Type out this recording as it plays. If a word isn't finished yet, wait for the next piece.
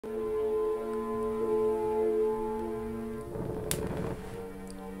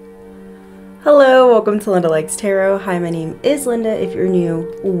Hello, welcome to Linda Likes Tarot. Hi, my name is Linda. If you're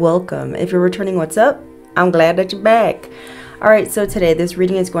new, welcome. If you're returning, what's up? I'm glad that you're back. Alright, so today this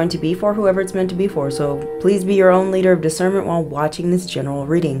reading is going to be for whoever it's meant to be for, so please be your own leader of discernment while watching this general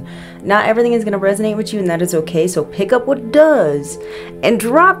reading. Not everything is going to resonate with you, and that is okay, so pick up what does and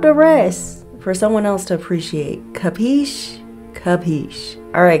drop the rest for someone else to appreciate. Capiche? Capiche.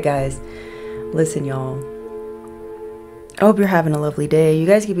 Alright guys, listen y'all. I hope you're having a lovely day. You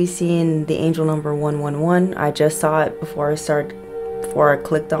guys could be seeing the angel number 111. I just saw it before I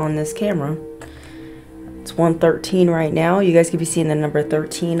clicked on this camera. It's 113 right now. You guys could be seeing the number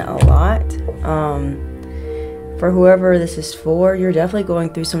 13 a lot. For whoever this is for, you're definitely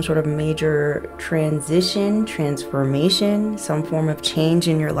going through some sort of major transition, transformation, some form of change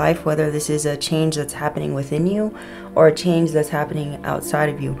in your life, whether this is a change that's happening within you or a change that's happening outside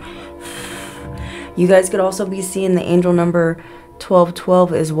of you. You guys could also be seeing the angel number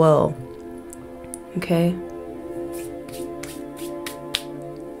 1212 as well. Okay.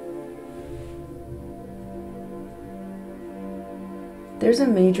 There's a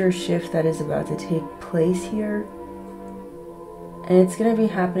major shift that is about to take place here. And it's going to be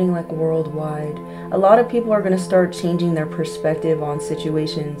happening like worldwide. A lot of people are going to start changing their perspective on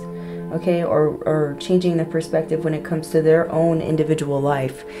situations. Okay, or changing their perspective when it comes to their own individual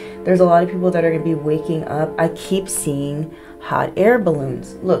life. There's a lot of people that are going to be waking up. I keep seeing hot air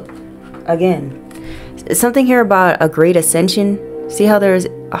balloons. Look, again, something here about a great ascension. See how there's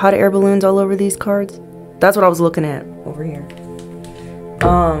hot air balloons all over these cards? That's what I was looking at over here.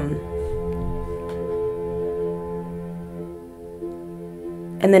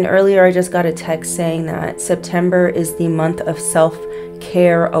 And then earlier I just got a text saying that September is the month of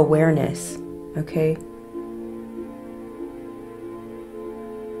self-care awareness. Okay.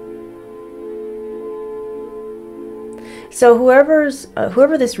 So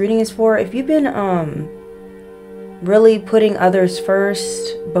whoever this reading is for, if you've been really putting others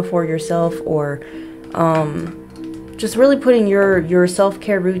first before yourself, or just really putting your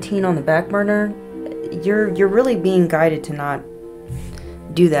self-care routine on the back burner, you're really being guided to not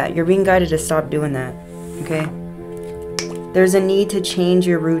do that. You're being guided to stop doing that. Okay. There's a need to change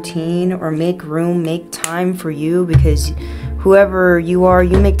your routine or make room, make time for you, because whoever you are,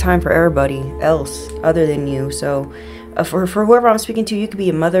 you make time for everybody else other than you. So for whoever I'm speaking to, you could be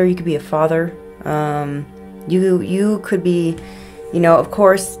a mother, you could be a father. You could be, you know, of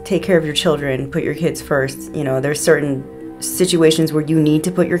course, take care of your children, put your kids first. You know, there's certain situations where you need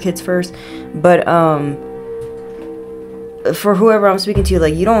to put your kids first, but for whoever I'm speaking to,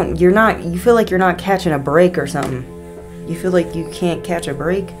 like, you feel like you're not catching a break or something. You feel like you can't catch a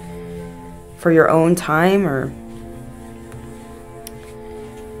break for your own time, or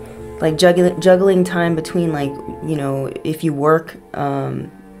like juggling time between, like, you know, if you work,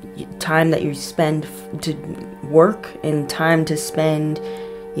 time that you spend to work and time to spend,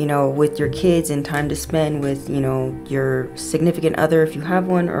 you know, with your kids, and time to spend with, you know, your significant other if you have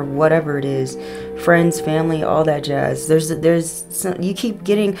one, or whatever it is, friends, family, all that jazz. You keep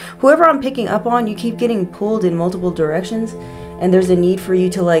getting, whoever I'm picking up on, you keep getting pulled in multiple directions, and there's a need for you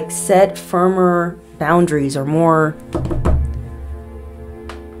to, like, set firmer boundaries, or more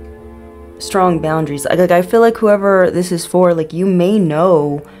strong boundaries. Like I feel like whoever this is for, like, you may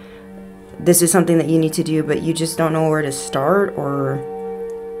know this is something that you need to do, but you just don't know where to start, or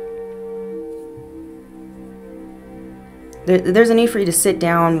there's a need for you to sit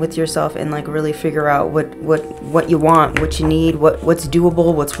down with yourself and, like, really figure out what you want, what you need, what's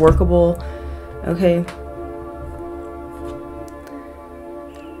doable, what's workable. Okay.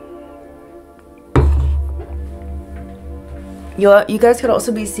 You guys could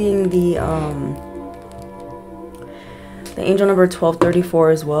also be seeing the angel number 1234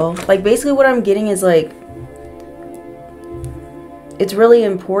 as well. Like, basically what I'm getting is, like, it's really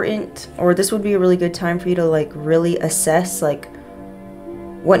important, or this would be a really good time for you to, like, really assess, like,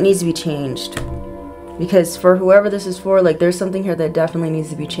 what needs to be changed. Because for whoever this is for, like, there's something here that definitely needs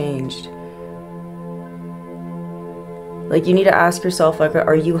to be changed. Like, you need to ask yourself, like,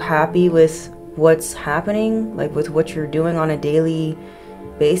 are you happy with what's happening? Like, with what you're doing on a daily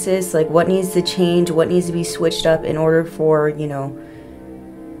basis? Like, what needs to change? What needs to be switched up in order for, you know,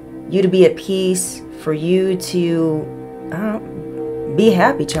 you to be at peace, for you to, I don't know, be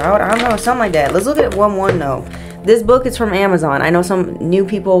happy, child. I don't know, something like that. Let's look at 1-1 though. This book is from Amazon. I know some new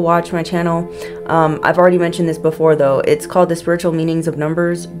people watch my channel. I've already mentioned this before though. It's called The Spiritual Meanings of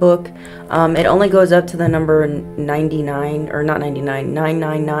Numbers book. It only goes up to the number 99, or not 99,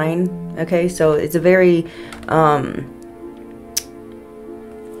 999. Okay, so it's a very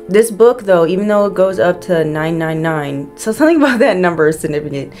this book though, even though it goes up to 999, so something about that number is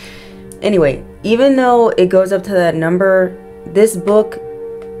significant. Anyway, even though it goes up to that number, this book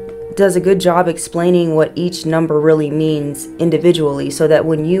does a good job explaining what each number really means individually, so that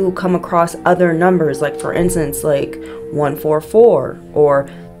when you come across other numbers, like for instance like 144 or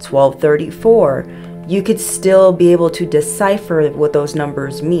 1234, you could still be able to decipher what those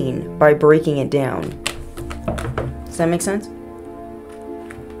numbers mean by breaking it down. Does that make sense?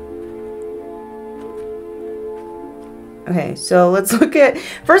 Okay, so let's look at,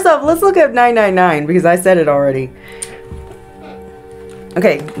 first off, let's look at 999, because I said it already.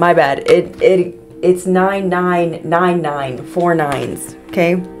 Okay, my bad. It's 9999, 4 nines,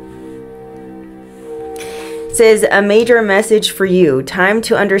 okay? It says, a major message for you. Time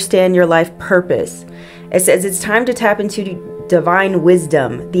to understand your life purpose. It says it's time to tap into divine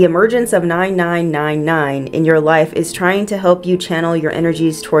wisdom. The emergence of 9999 in your life is trying to help you channel your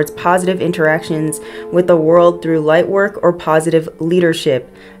energies towards positive interactions with the world through light work or positive leadership.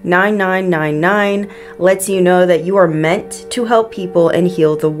 9999 lets you know that you are meant to help people and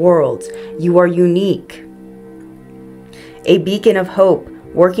heal the world. You are unique. A beacon of hope,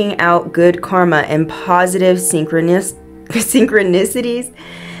 working out good karma and positive synchronicities.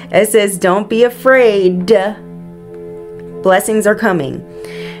 It says, don't be afraid. Blessings are coming.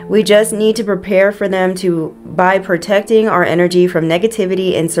 We just need to prepare for them by protecting our energy from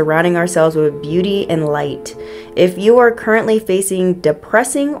negativity and surrounding ourselves with beauty and light. If you are currently facing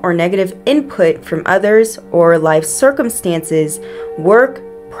depressing or negative input from others or life circumstances, work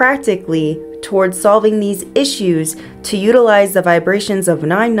practically towards solving these issues to utilize the vibrations of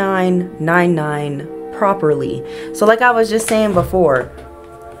 9999 properly. So like I was just saying before,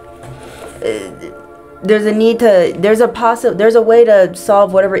 there's a way to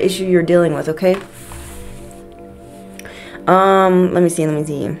solve whatever issue you're dealing with, okay? Let me see.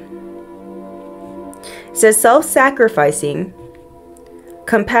 It says self-sacrificing,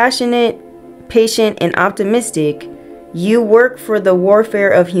 compassionate, patient, and optimistic, you work for the warfare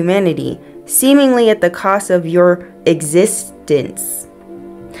of humanity, seemingly at the cost of your existence.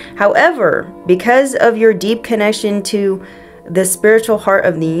 However, because of your deep connection to the spiritual heart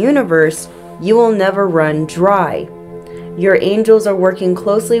of the universe, you will never run dry. Your angels are working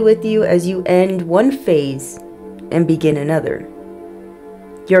closely with you as you end one phase and begin another.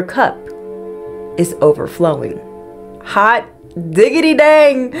 Your cup is overflowing. Hot diggity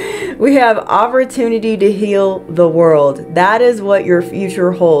dang! We have opportunity to heal the world. That is what your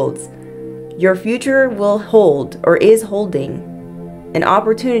future holds. Your future will hold, or is holding, an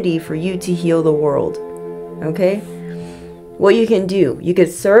opportunity for you to heal the world. Okay? What you can do, you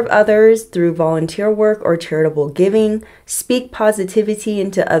could serve others through volunteer work or charitable giving, speak positivity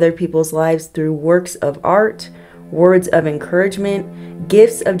into other people's lives through works of art, words of encouragement,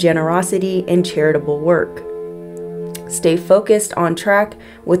 gifts of generosity, and charitable work. Stay focused on track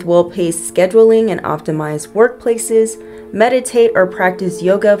with well-paced scheduling and optimized workplaces. Meditate or practice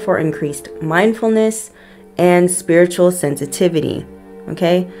yoga for increased mindfulness and spiritual sensitivity.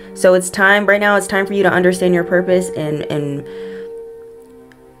 Okay, so it's time right now. It's time for you to understand your purpose and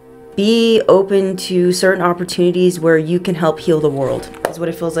be open to certain opportunities where you can help heal the world. That's what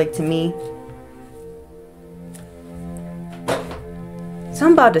it feels like to me.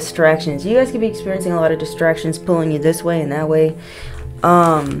 Something about distractions. You guys could be experiencing a lot of distractions pulling you this way and that way.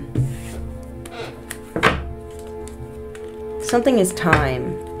 Something is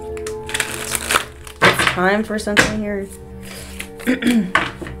time. It's time for something here.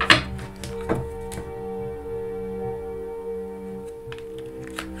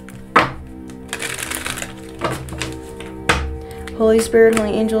 Holy Spirit,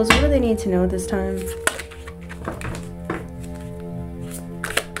 Holy Angels, what do they need to know this time?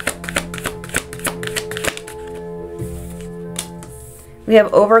 We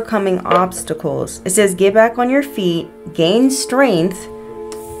have overcoming obstacles. It says get back on your feet, gain strength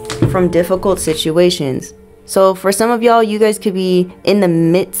from difficult situations. So for some of y'all, you guys could be in the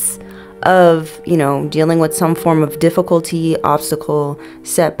midst of, you know, dealing with some form of difficulty, obstacle,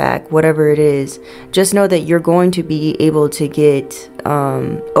 setback, whatever it is. Just know that you're going to be able to get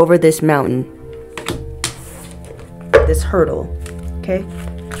over this mountain, this hurdle, okay?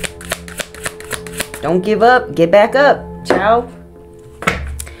 Don't give up. Get back up. Ciao.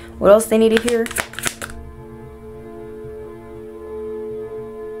 What else they need to hear?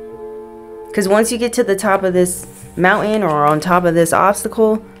 Because once you get to the top of this mountain or on top of this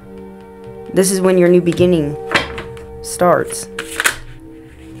obstacle, this is when your new beginning starts.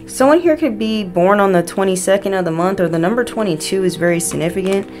 Someone here could be born on the 22nd of the month, or the number 22 is very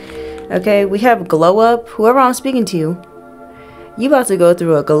significant. Okay, we have glow up. Whoever I'm speaking to, you about to go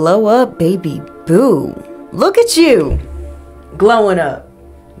through a glow up, baby boo. Look at you. Glowing up.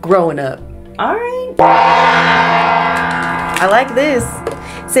 growing up. All right. I like this.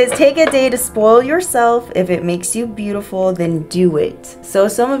 It says, take a day to spoil yourself. If it makes you beautiful, then do it. So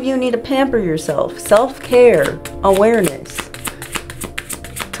some of you need to pamper yourself. Self-care, awareness.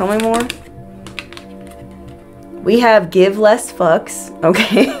 Tell me more. We have give less fucks,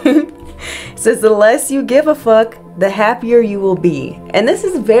 okay? It says the less you give a fuck, the happier you will be. And this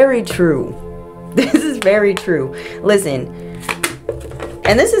is very true. This is very true. Listen,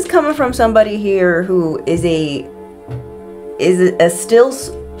 and this is coming from somebody here who is a still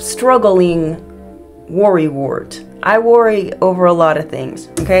struggling worrywart. I worry over a lot of things,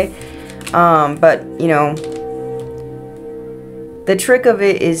 okay? But, you know, the trick of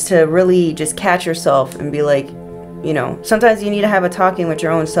it is to really just catch yourself and be like, you know, sometimes you need to have a talking with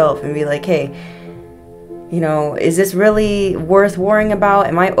your own self and be like, hey, you know, is this really worth worrying about?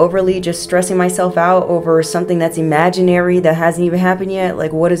 Am I overly just stressing myself out over something that's imaginary that hasn't even happened yet?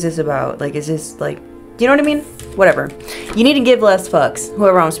 Like, what is this about? Like, is this like, do you know what I mean? Whatever. You need to give less fucks,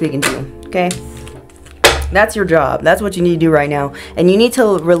 whoever I'm speaking to, okay? That's your job. That's what you need to do right now. And you need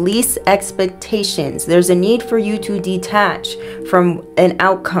to release expectations. There's a need for you to detach from an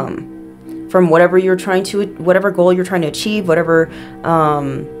outcome, from whatever you're trying to, whatever goal you're trying to achieve, whatever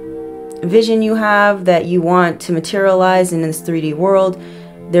vision you have that you want to materialize in this 3D world.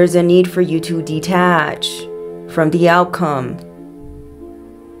 There's a need for you to detach from the outcome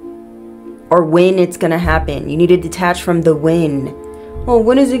or when it's gonna happen. You need to detach from the when. Oh,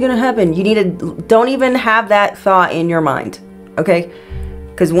 when is it gonna happen? You need to, don't even have that thought in your mind, okay?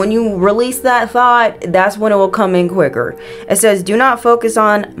 Because when you release that thought, that's when it will come in quicker. It says, do not focus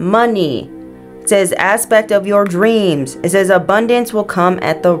on money. It says, aspect of your dreams. It says, abundance will come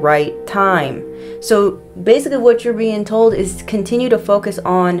at the right time. So basically what you're being told is continue to focus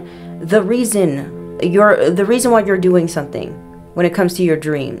on the reason why you're doing something when it comes to your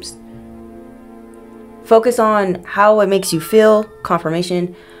dreams. Focus on how it makes you feel,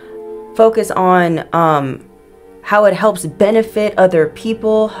 confirmation. Focus on how it helps benefit other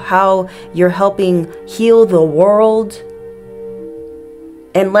people, how you're helping heal the world.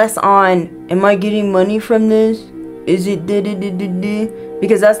 And less on, am I getting money from this? Is it da-da-da-da-da?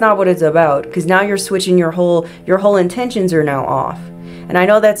 Because that's not what it's about. Because now you're switching your whole intentions are now off. And I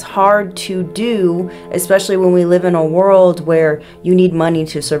know that's hard to do, especially when we live in a world where you need money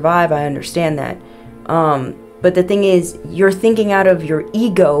to survive. I understand that. But the thing is, you're thinking out of your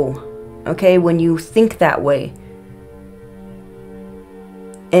ego, okay, when you think that way.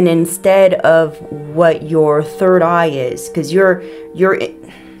 And instead of what your third eye is, because you're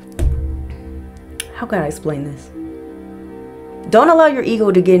how can I explain this? Don't allow your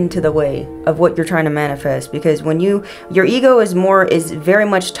ego to get into the way of what you're trying to manifest, because when your ego is very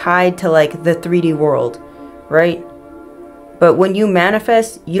much tied to like the 3D world, right? But when you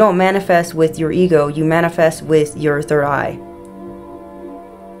manifest, you don't manifest with your ego, you manifest with your third eye.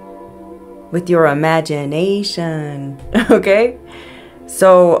 With your imagination, okay?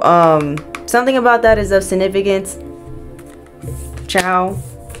 So, something about that is of significance. Ciao.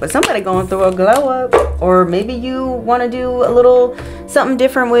 But somebody going through a glow up. Or maybe you want to do a little something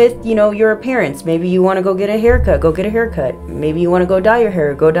different with, you know, your appearance. Maybe you want to go get a haircut. Go get a haircut. Maybe you want to go dye your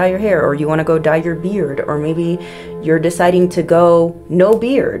hair. Go dye your hair. Or you want to go dye your beard. Or maybe you're deciding to go no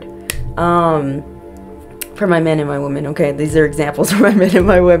beard. For my men and my women. Okay, these are examples for my men and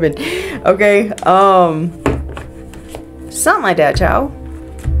my women. Okay, something like that, ciao.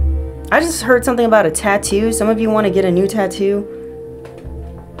 I just heard something about a tattoo. Some of you want to get a new tattoo.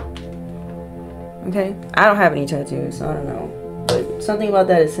 Okay, I don't have any tattoos, so I don't know. But something about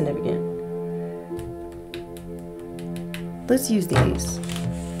that is significant. Let's use these.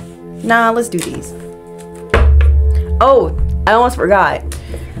 Nah, let's do these. Oh, I almost forgot.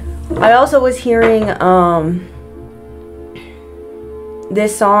 I also was hearing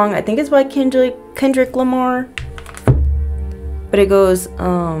this song. I think it's by Kendrick Lamar. But it goes,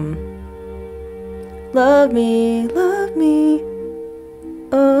 love me,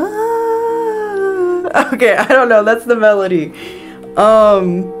 oh. Okay, I don't know, that's the melody.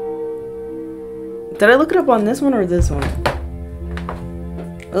 Did I look it up on this one or this one?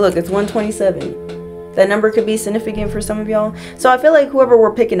 Oh, look, it's 127. That number could be significant for some of y'all. So I feel like whoever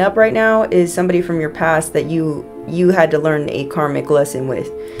we're picking up right now is somebody from your past that you had to learn a karmic lesson with.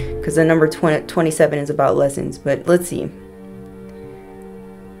 Because the number 27 is about lessons. But let's see.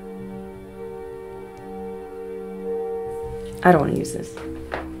 I don't want to use this.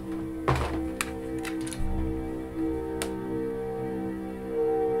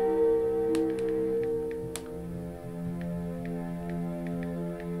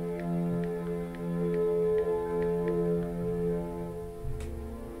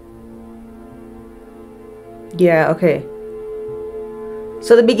 Yeah, okay.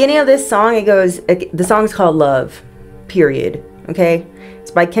 So the beginning of this song, it goes, the song's called Love, period. Okay? It's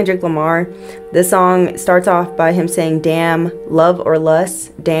by Kendrick Lamar. This song starts off by him saying, damn, love or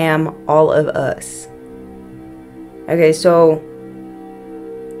lust, damn, all of us. Okay, so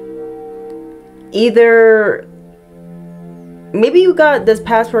either maybe you got this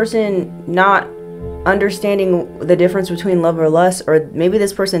past person not understanding the difference between love or lust, or maybe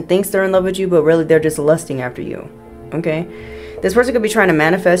this person thinks they're in love with you, but really they're just lusting after you. Okay? This person could be trying to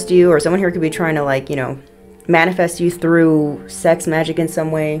manifest you, or someone here could be trying to, like, you know, manifest you through sex magic in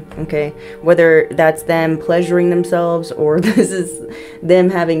some way. Okay? Whether that's them pleasuring themselves, or this is them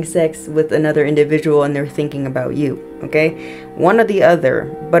having sex with another individual and they're thinking about you. Okay? One or the other.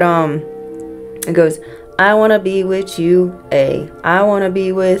 But it goes, I wanna be with you, I wanna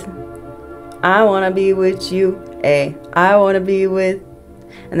be with you, I wanna be with,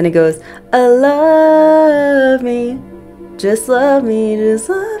 and then it goes, love me, just love me, just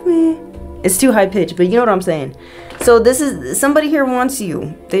love me. It's too high pitched, but you know what I'm saying. So this is, somebody here wants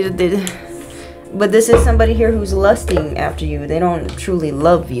you, but this is somebody here who's lusting after you. They don't truly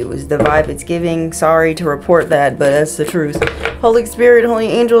love you, is the vibe it's giving. Sorry to report that, but that's the truth. Holy Spirit, holy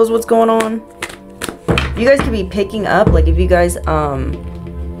angels, what's going on? You guys could be picking up, like, if you guys are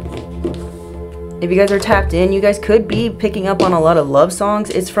tapped in, you guys could be picking up on a lot of love songs.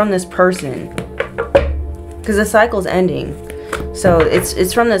 It's from this person, because the cycle's ending. So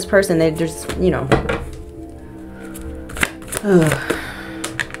it's from this person. They just, you know.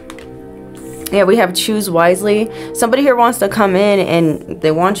 Yeah, we have choose wisely. Somebody here wants to come in and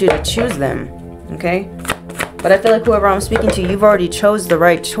they want you to choose them. Okay? But I feel like whoever I'm speaking to, you've already chose the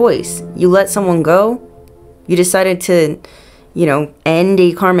right choice. You let someone go. You decided to, you know, end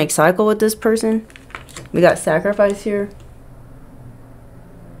a karmic cycle with this person. We got sacrifice here.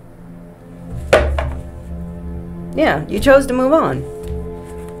 Yeah, you chose to move on.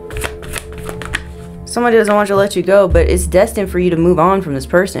 Somebody doesn't want you to let you go, but it's destined for you to move on from this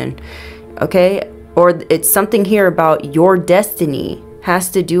person. Okay? Or it's something here about your destiny has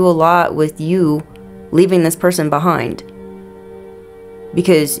to do a lot with you leaving this person behind.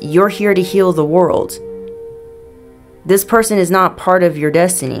 Because you're here to heal the world. This person is not part of your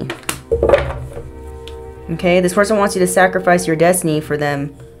destiny. Okay? This person wants you to sacrifice your destiny for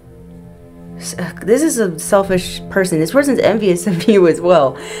them. This is a selfish person. This person's envious of you as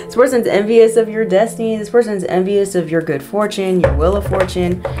well. This person's envious of your destiny. This person's envious of your good fortune, your wheel of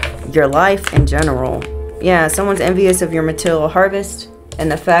fortune, your life in general. Yeah, someone's envious of your material harvest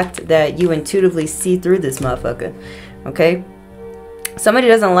and the fact that you intuitively see through this motherfucker. Okay? Somebody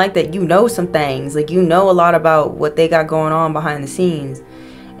doesn't like that you know some things. Like, you know a lot about what they got going on behind the scenes.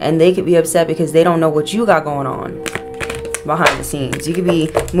 And they could be upset because they don't know what you got going on behind the scenes. You could be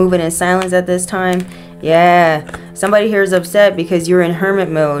moving in silence at this time. Yeah. Somebody here is upset because you're in hermit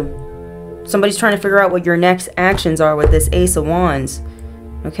mode. Somebody's trying to figure out what your next actions are with this Ace of Wands.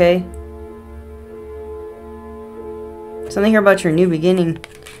 Okay? Something here about your new beginning.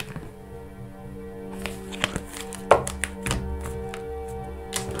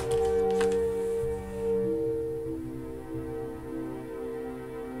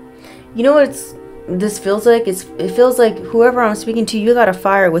 You know what this feels like? It feels like whoever I'm speaking to, you got a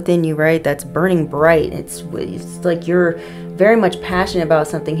fire within you, right? That's burning bright. It's like you're very much passionate about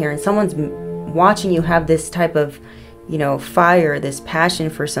something here, and someone's watching you have this type of, you know, fire, this passion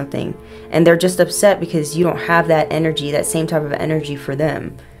for something, and they're just upset because you don't have that energy, that same type of energy for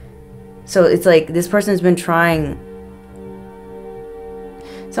them. So it's like this person's been trying,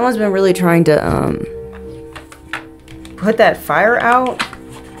 someone's been really trying to put that fire out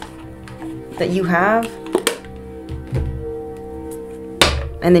that you have,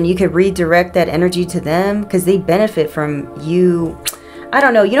 and then you could redirect that energy to them because they benefit from you. I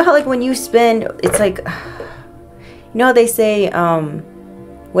don't know, you know how, like, when you spend, it's like, you know how they say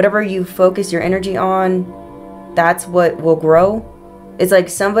whatever you focus your energy on, that's what will grow. It's like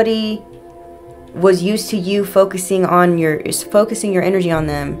somebody was used to you focusing your energy on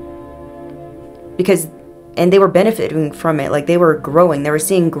them because, and they were benefiting from it. Like, they were growing, they were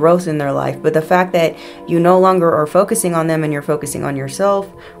seeing growth in their life. But the fact that you no longer are focusing on them and you're focusing on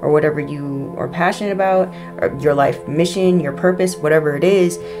yourself or whatever you are passionate about, or your life mission, your purpose, whatever it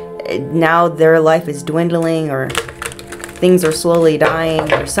is, now their life is dwindling, or things are slowly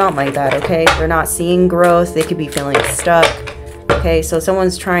dying, or something like that. Okay, they're not seeing growth. They could be feeling stuck. Okay, so someone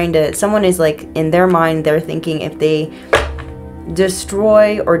is like, in their mind, they're thinking if they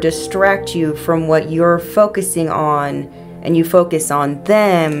destroy or distract you from what you're focusing on and you focus on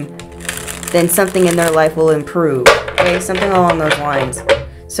them, then something in their life will improve. Okay, something along those lines.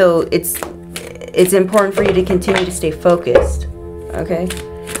 So it's it's important for you to continue to stay focused. Okay?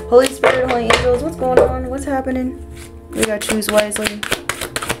 Holy Spirit, Holy Angels, what's going on? What's happening? We got choose wisely.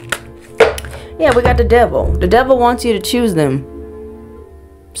 Yeah, we got the devil. The devil wants you to choose them.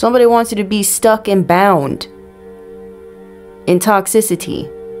 Somebody wants you to be stuck and bound in toxicity.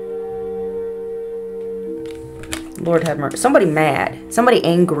 Lord have mercy. Somebody mad. Somebody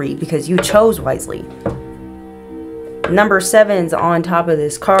angry because you chose wisely. Number 7's on top of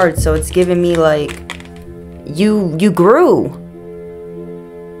this card, so it's giving me like you grew.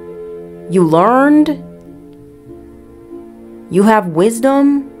 You learned. You have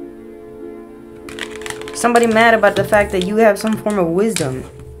wisdom. Somebody mad about the fact that you have some form of wisdom.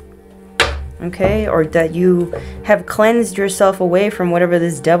 Okay? Or that you have cleansed yourself away from whatever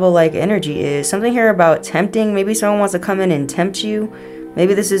this devil-like energy is. Something here about tempting. Maybe someone wants to come in and tempt you.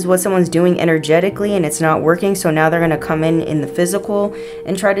 Maybe this is what someone's doing energetically and it's not working. So now they're going to come in the physical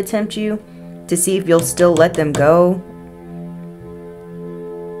and try to tempt you to see if you'll still let them go.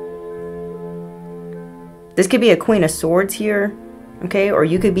 This could be a Queen of Swords here, okay? Or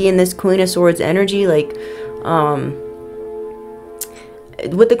you could be in this Queen of Swords energy, like,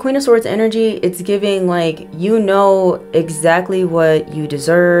 with the Queen of Swords energy, it's giving, like, you know exactly what you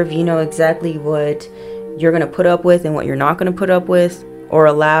deserve. You know exactly what you're going to put up with and what you're not going to put up with or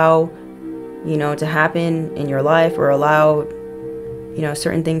allow, you know, to happen in your life, or allow, you know,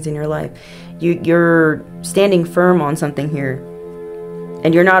 certain things in your life. You're standing firm on something here.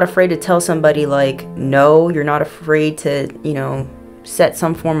 And you're not afraid to tell somebody, like, no. You're not afraid to, you know, set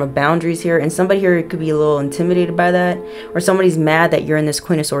some form of boundaries here. And somebody here could be a little intimidated by that. Or somebody's mad that you're in this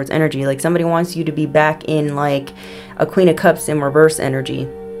Queen of Swords energy. Like, somebody wants you to be back in, like, a Queen of Cups in reverse energy.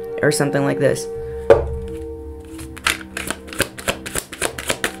 Or something like this.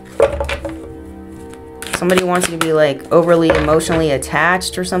 Somebody wants you to be, like, overly emotionally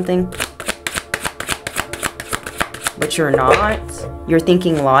attached or something. But you're not. You're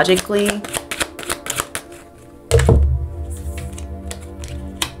thinking logically.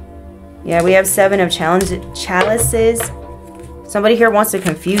 Yeah, we have 7 of chalices. Somebody here wants to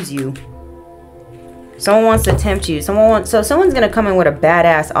confuse you. Someone wants to tempt you. So someone's going to come in with a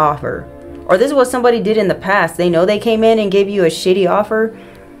badass offer. Or this is what somebody did in the past. They know they came in and gave you a shitty offer.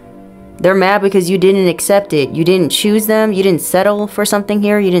 They're mad because you didn't accept it. You didn't choose them. You didn't settle for something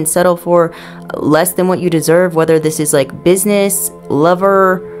here. You didn't settle for less than what you deserve. Whether this is like business,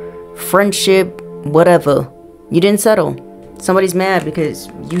 lover, friendship, whatever. You didn't settle. Somebody's mad because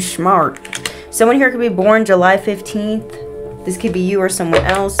you smart. Someone here could be born July 15th. This could be you or someone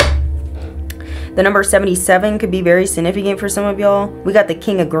else. The number 77 could be very significant for some of y'all. We got the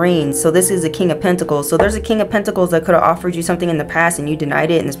King of Grains. So this is a King of Pentacles. So there's a King of Pentacles that could have offered you something in the past and you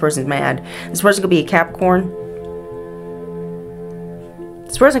denied it, and this person's mad. This person could be a Capricorn.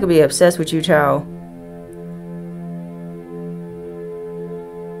 This person could be obsessed with you, child.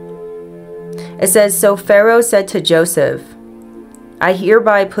 It says, so Pharaoh said to Joseph, I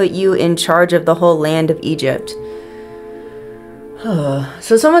hereby put you in charge of the whole land of Egypt.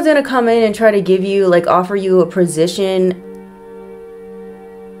 So someone's gonna come in and try to give you, like, offer you a position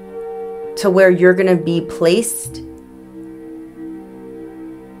to where you're gonna be placed.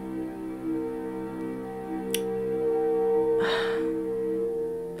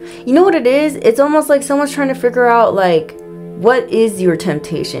 You know what it is? It's almost like someone's trying to figure out, like, what is your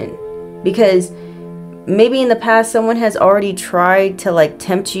temptation? Because maybe in the past someone has already tried to, like,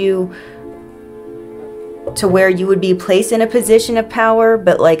 tempt you to where you would be placed in a position of power,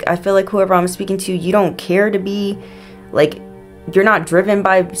 but, like, I feel like whoever I'm speaking to, you don't care to be, like, you're not driven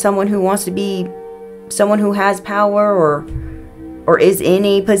by someone who wants to be someone who has power or is in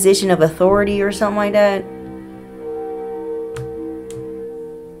a position of authority or something like that.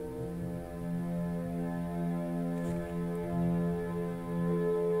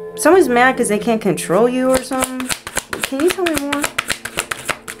 Someone's mad because they can't control you or something. Can you tell me more?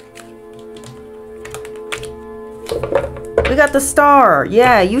 We got the Star.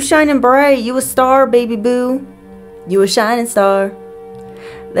 Yeah, you shining bright. You a star, baby boo. You a shining star.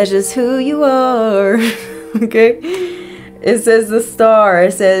 That's just who you are. Okay? It says the Star.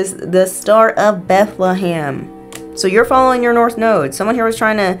 It says the Star of Bethlehem. So you're following your North Node. Someone here was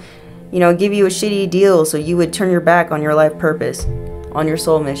trying to, you know, give you a shitty deal so you would turn your back on your life purpose, on your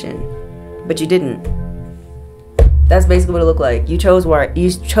soul mission. But you didn't. That's basically what it looked like. You chose right.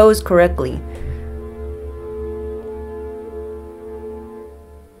 You chose correctly.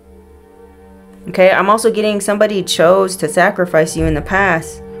 Okay, I'm also getting somebody chose to sacrifice you in the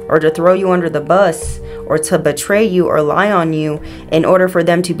past, or to throw you under the bus, or to betray you or lie on you in order for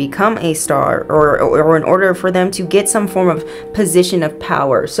them to become a star, or in order for them to get some form of position of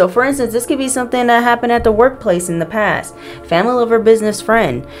power. So for instance, this could be something that happened at the workplace in the past. Family, lover, business,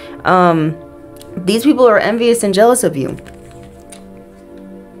 friend. These people are envious and jealous of you.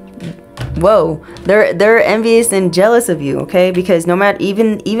 Whoa, they're envious and jealous of you, okay? Because no matter,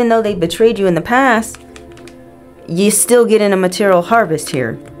 even though they betrayed you in the past, you still get in a material harvest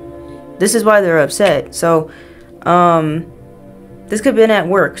here. This is why they're upset. So this could have been at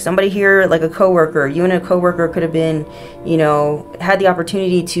work. Somebody here, like a coworker, you and a coworker could have been, you know, had the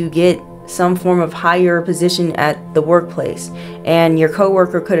opportunity to get some form of higher position at the workplace, and your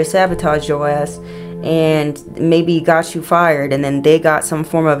coworker could have sabotaged your ass and maybe got you fired, and then they got some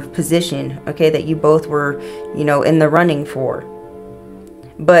form of position, okay, that you both were, you know, in the running for.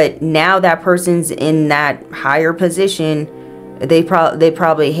 But now that person's in that higher position, they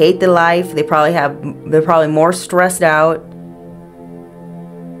probably hate the life. They're probably more stressed out.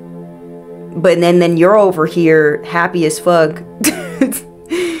 But then you're over here happy as fuck,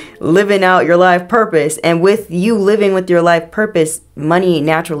 living out your life purpose. And with you living with your life purpose, money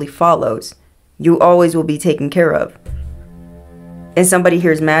naturally follows. You always will be taken care of. And somebody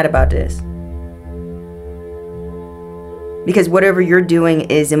here is mad about this, because whatever you're doing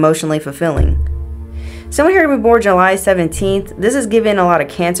is emotionally fulfilling. Someone here to be born July 17th. This is giving a lot of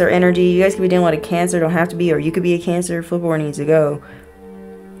Cancer energy. You guys could be dealing with a Cancer. Don't have to be. Or you could be a Cancer. Flip where it needs to go.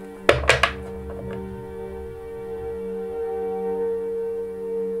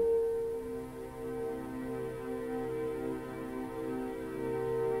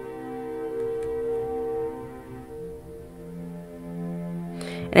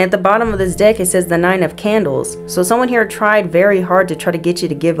 And at the bottom of this deck, it says the Nine of Candles. So someone here tried very hard to try to get you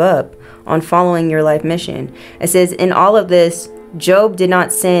to give up on following your life mission. It says, in all of this, Job did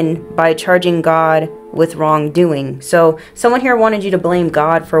not sin by charging God with wrongdoing. So someone here wanted you to blame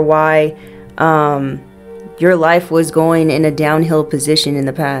God for why your life was going in a downhill position in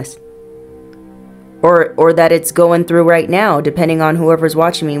the past. Or that it's going through right now, depending on whoever's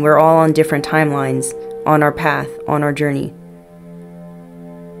watching me. We're all on different timelines on our path, on our journey.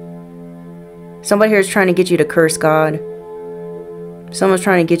 Somebody here is trying to get you to curse God. Someone's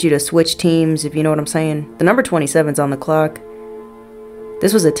trying to get you to switch teams, if you know what I'm saying. The number 27 is on the clock.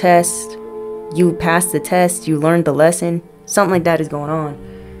 This was a test. You passed the test. You learned the lesson. Something like that is going on.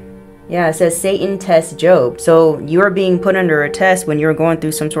 Yeah, it says Satan tests Job. So you are being put under a test when you're going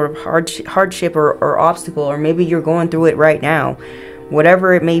through some sort of hardship or obstacle, or maybe you're going through it right now.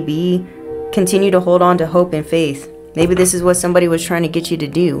 Whatever it may be, continue to hold on to hope and faith. Maybe this is what somebody was trying to get you to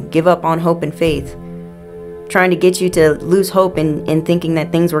do. Give up on hope and faith. Trying to get you to lose hope in thinking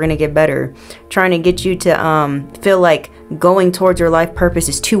that things were going to get better. Trying to get you to feel like going towards your life purpose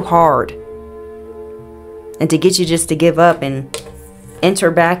is too hard. And to get you just to give up and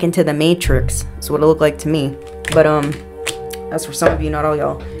enter back into the matrix. That's what it looked like to me. But that's for some of you, not all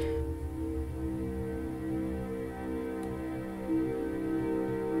y'all.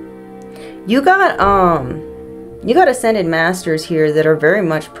 You got ascended masters here that are very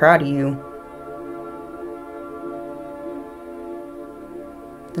much proud of you.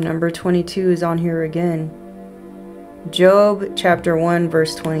 The number 22 is on here again. Job chapter 1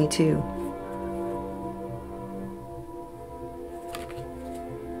 verse 22.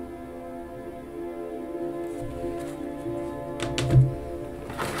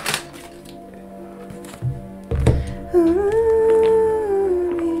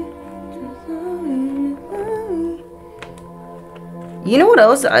 You know what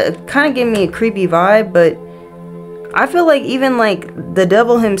else? It kind of gave me a creepy vibe, but I feel like even like the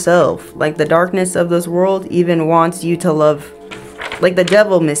devil himself, like the darkness of this world, even wants you to love, like the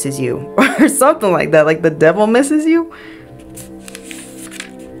devil misses you or something like that. Like the devil misses you.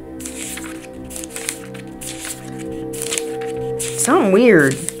 Something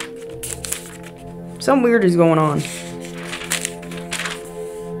weird. Something weird is going on.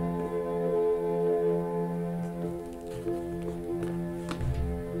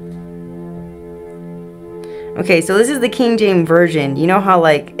 Okay, so this is the King James Version. You know how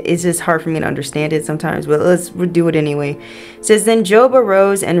like it's just hard for me to understand it sometimes, but let's do it anyway. It says, then Job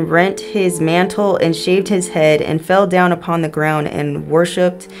arose and rent his mantle and shaved his head and fell down upon the ground and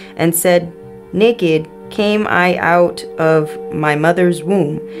worshipped and said, naked came I out of my mother's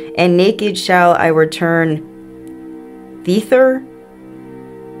womb, and naked shall I return thither.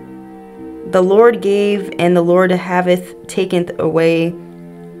 The Lord gave, and the Lord haveth taken away.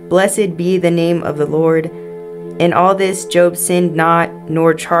 Blessed be the name of the Lord. In all this Job sinned not,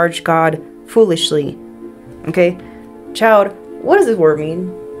 nor charged God foolishly. Okay, child, what does this word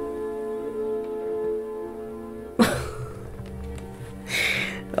mean?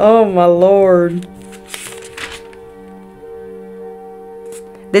 Oh my lord.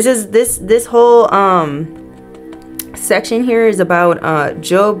 This whole section here is about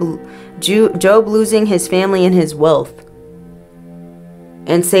Job losing his family and his wealth.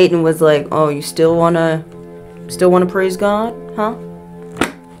 And Satan was like, "Oh, you still wanna praise God, huh?"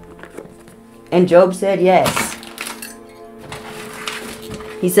 And Job said yes.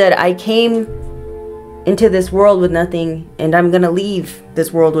 He said, "I came into this world with nothing, and I'm gonna leave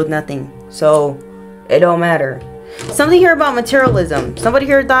this world with nothing. So it don't matter." Something here about materialism. Somebody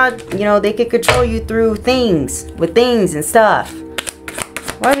here thought, you know, they could control you through things, with things and stuff.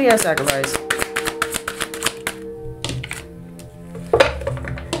 Why do you have sacrifice?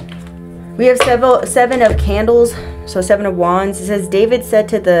 We have seven of candles, so 7 of wands. It says, David said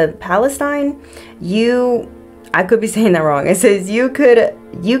to the Palestine, I could be saying that wrong. It says, you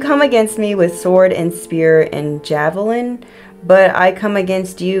come against me with sword and spear and javelin, but I come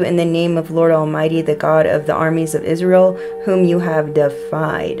against you in the name of Lord Almighty, the God of the armies of Israel, whom you have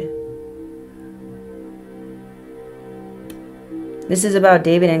defied. This is about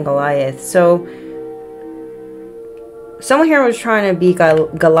David and Goliath. So someone here was trying to be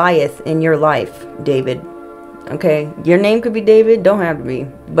Goliath in your life, David. Okay, your name could be David, don't have to be.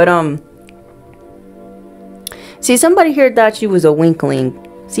 But see, somebody here thought you was a weakling.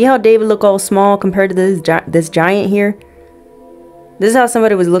 See how David look all small compared to this giant here? This is how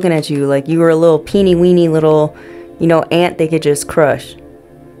somebody was looking at you, like you were a little peeny weeny little, you know, ant they could just crush.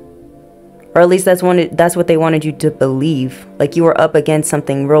 Or at least that's what they wanted you to believe. Like you were up against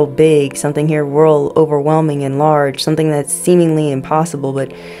something real big, something here real overwhelming and large, something that's seemingly impossible,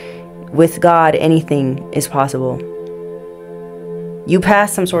 but with God, anything is possible. You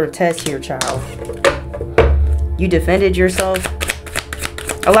passed some sort of test here, child. You defended yourself.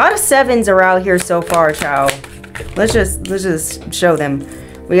 A lot of 7s are out here so far, child. Let's just show them.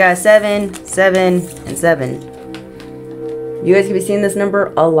 We got 7, 7, and 7. You guys can be seeing this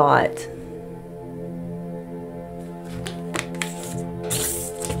number a lot.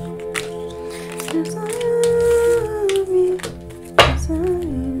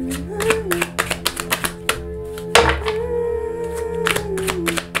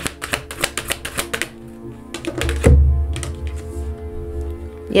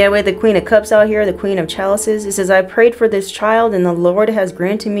 Yeah, we have the Queen of Cups out here, the Queen of Chalices. It says, I prayed for this child, and the Lord has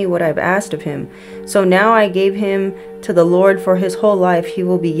granted me what I've asked of him. So now I gave him to the Lord for his whole life. He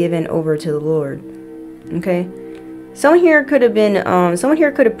will be given over to the Lord. Okay. Someone here could have been, someone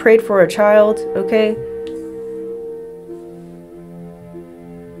here could have prayed for a child. Okay.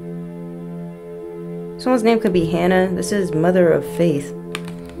 Someone's name could be Hannah. This is Mother of Faith.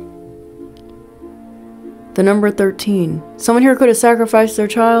 The number 13. Someone here could have sacrificed their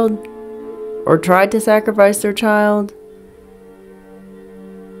child. Or tried to sacrifice their child.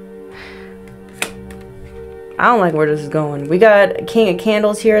 I don't like where this is going. We got King of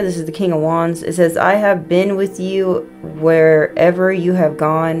Candles here. This is the King of Wands. It says, I have been with you wherever you have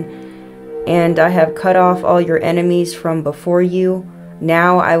gone. And I have cut off all your enemies from before you.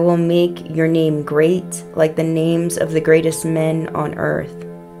 Now I will make your name great, like the names of the greatest men on earth.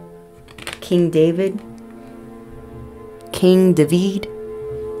 King David. King David.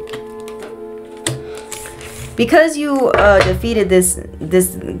 Because you defeated this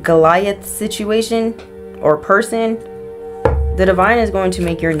Goliath situation or person, the divine is going to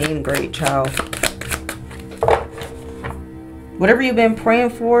make your name great, child. Whatever you've been praying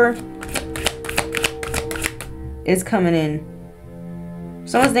for is coming in.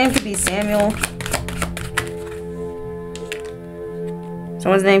 Someone's name could be Samuel.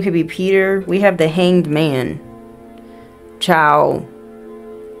 Someone's name could be Peter. We have the Hanged Man. Ciao.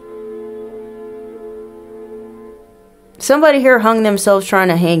 Somebody here hung themselves trying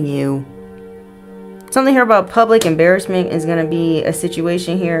to hang you. Something here about public embarrassment is going to be a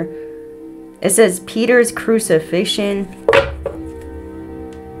situation here. It says Peter's crucifixion.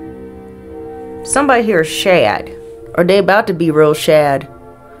 Somebody here is shad. Or they about to be real shad.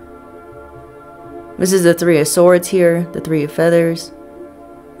 This is the 3 of Swords here. The 3 of Feathers.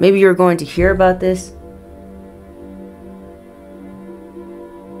 Maybe you're going to hear about this.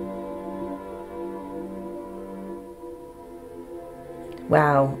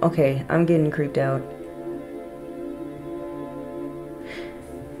 Wow, okay, I'm getting creeped out.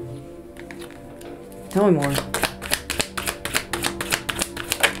 Tell me more.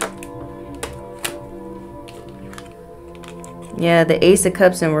 Yeah, the Ace of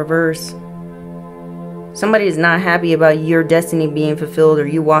Cups in reverse. Somebody is not happy about your destiny being fulfilled or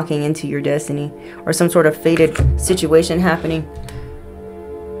you walking into your destiny or some sort of fated situation happening.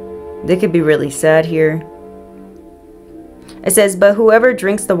 They could be really sad here. It says, but whoever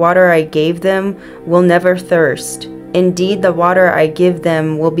drinks the water I gave them will never thirst. Indeed, the water I give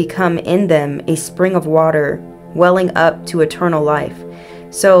them will become in them a spring of water, welling up to eternal life.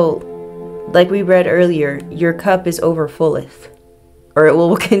 So, like we read earlier, your cup is overfulleth, or it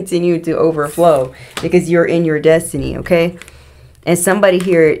will continue to overflow because you're in your destiny, okay? And someone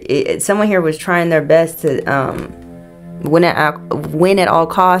here was trying their best to win at all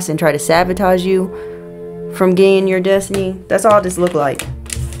costs and try to sabotage you from getting your destiny. That's all this looked like.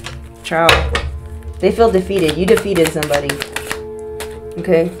 Child. They feel defeated. You defeated somebody.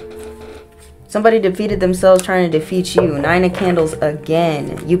 Okay? Somebody defeated themselves trying to defeat you. 9 of Candles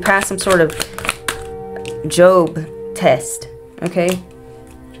again. You passed some sort of Job test. Okay?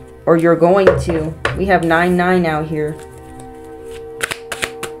 Or you're going to. We have 9-9 out here.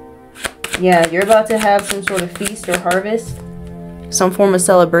 Yeah, you're about to have some sort of feast or harvest. Some form of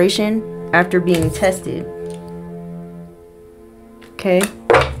celebration after being tested. Okay?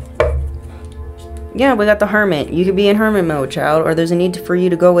 Yeah, we got the Hermit. You could be in Hermit mode, child. Or there's a need for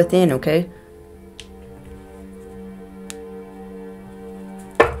you to go within, okay?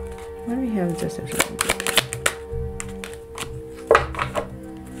 What do we have this?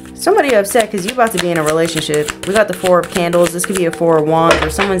 Somebody upset because you're about to be in a relationship. We got the 4 of Candles. This could be a 4 of Wands, or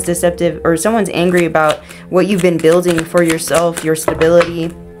someone's deceptive, or someone's angry about what you've been building for yourself, your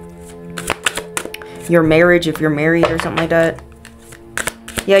stability, your marriage, if you're married or something like that.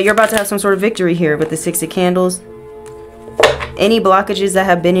 Yeah, you're about to have some sort of victory here with the 6 of Candles. Any blockages that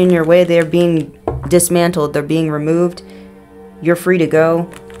have been in your way, they're being dismantled. They're being removed. You're free to go.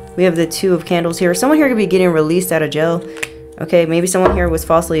 We have the 2 of Candles here. Someone here could be getting released out of jail. Okay, maybe someone here was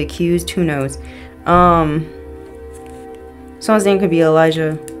falsely accused. Who knows? Someone's name could be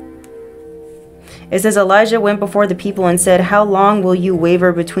Elijah. It says, Elijah went before the people and said, how long will you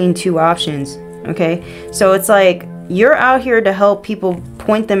waver between 2 options? Okay, so it's like you're out here to help people,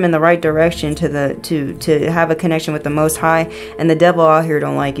 point them in the right direction to have a connection with the Most High, and the devil out here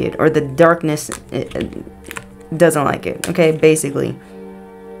don't like it, or the darkness doesn't like it. Okay, basically.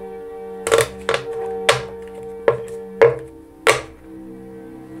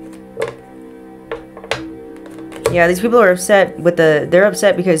 Yeah, these people are upset with they're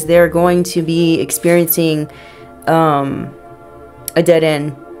upset because they're going to be experiencing a dead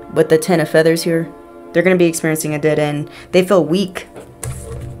end with the 10 of Feathers here. They're going to be experiencing a dead end. They feel weak.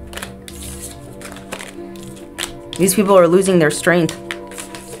 These people are losing their strength.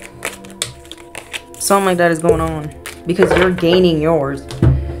 Something like that is going on because you're gaining yours.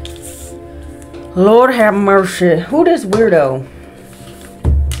 Lord have mercy. Who this weirdo?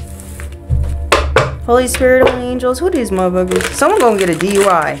 Holy Spirit, Holy Angels, who these motherfuckers? Someone gonna get a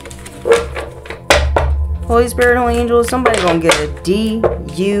DUI. Holy Spirit, Holy Angels, somebody gonna get a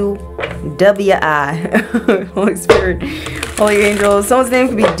DUWI. Holy Spirit, Holy Angels. Someone's name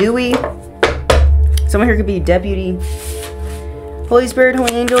could be Dewey. Someone here could be Deputy. Holy Spirit,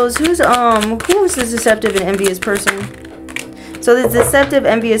 Holy Angels, who is this deceptive and envious person? So this deceptive,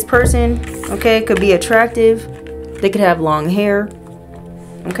 envious person, okay, could be attractive. They could have long hair.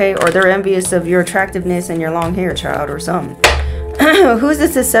 Okay, or they're envious of your attractiveness and your long hair, child, or something. Who's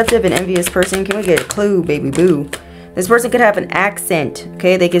this deceptive and envious person? Can we get a clue, baby boo? This person could have an accent,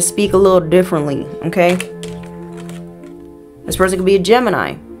 okay? They could speak a little differently, okay? This person could be a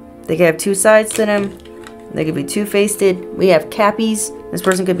Gemini. They could have 2 sides to them. They could be two-faced. We have Cappies. This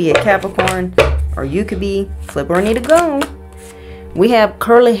person could be a Capricorn, or you could be flip or need to go. We have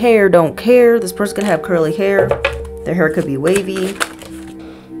curly hair, don't care. This person could have curly hair. Their hair could be wavy.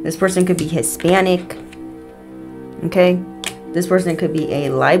 This person could be Hispanic. Okay. This person could be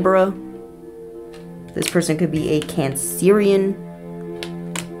a Libra. This person could be a Cancerian.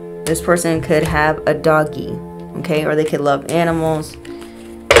 This person could have a doggy. Okay. Or they could love animals.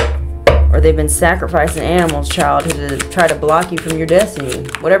 Or they've been sacrificing animals, child, to try to block you from your destiny.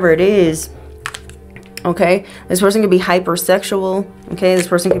 Whatever it is. Okay. This person could be hypersexual. Okay. This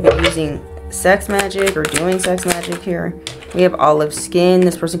person could be using sex magic or doing sex magic here. We have olive skin.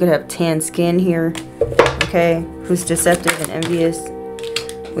 This person could have tan skin here. Okay. Who's deceptive and envious.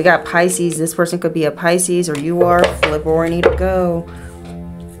 We got Pisces. This person could be a Pisces, or you are. Flip or need to go.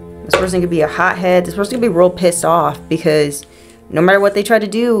 This person could be a hothead. This person could be real pissed off because no matter what they try to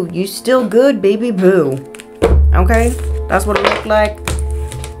do, you still good, baby boo. Okay. That's what it looked like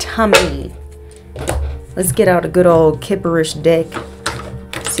to me. Let's get out a good old kipperish deck.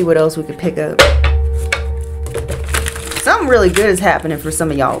 See what else we could pick up. Something really good is happening for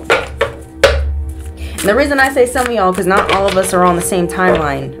some of y'all. And the reason I say some of y'all, because not all of us are on the same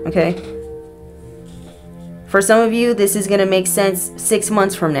timeline, okay? For some of you, this is going to make sense 6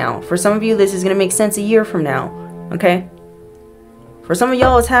 months from now. For some of you, this is going to make sense a year from now, okay? For some of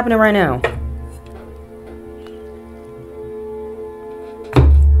y'all, it's happening right now.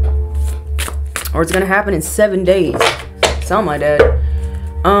 Or it's gonna happen in 7 days. Something like that.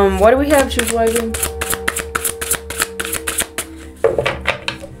 What do we have, choose wisely?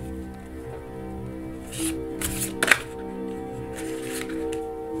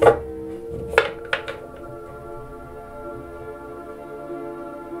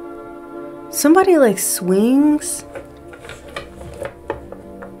 Somebody like swings.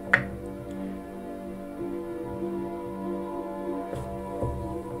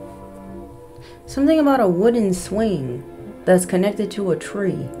 Something about a wooden swing that's connected to a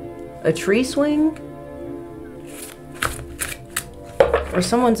tree. A tree swing? Or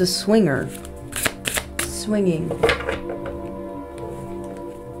someone's a swinger. Swinging.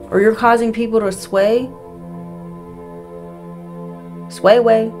 Or you're causing people to sway. Sway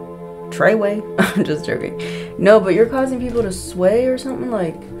way. Tray way. I'm just joking. No, but you're causing people to sway or something,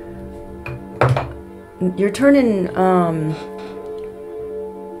 like you're turning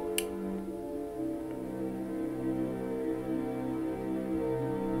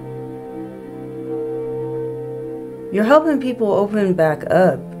you're helping people open back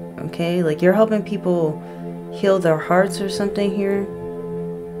up, okay? Like you're helping people heal their hearts or something here,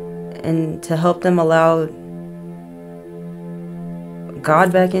 and to help them allow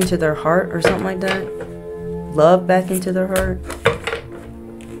God back into their heart or something like that. Love back into their heart.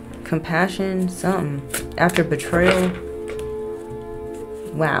 Compassion, something. After betrayal.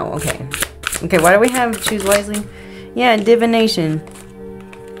 Wow, okay. Okay, why do we have choose wisely? Yeah, divination.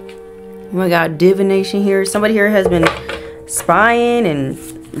 Oh my god, divination here. Somebody here has been spying and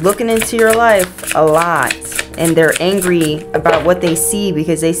looking into your life a lot. And they're angry about what they see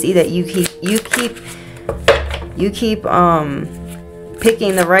because they see that you keep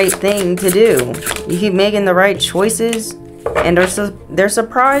picking the right thing to do. You keep making the right choices, and they're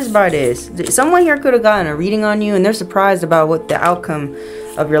surprised by this. Someone here could have gotten a reading on you, and they're surprised about what the outcome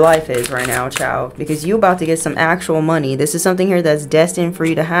of your life is right now, child, because you're about to get some actual money. This is something here that's destined for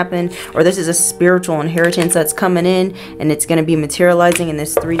you to happen, or this is a spiritual inheritance that's coming in, and it's going to be materializing in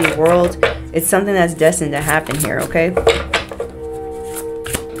this 3D world. It's something that's destined to happen here, okay?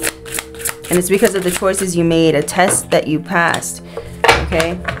 And it's because of the choices you made, a test that you passed.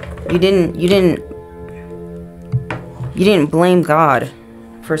 Okay, you didn't blame God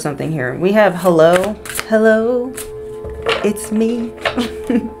for something here. We have hello, it's me.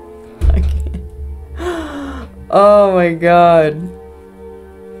 I can't. Oh my god.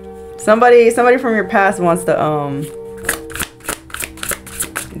 Somebody from your past wants to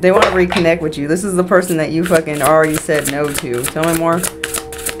they want to reconnect with you. This is the person that you fucking already said no to. Tell me more.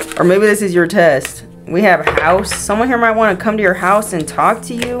 Or maybe this is your test. We have house. Someone here might want to come to your house and talk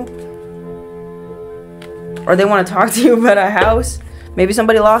to you. Or they want to talk to you about a house. Maybe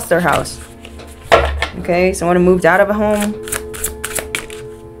somebody lost their house. Okay, someone who moved out of a home.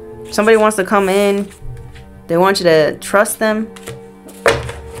 Somebody wants to come in. They want you to trust them.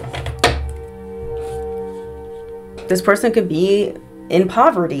 This person could be in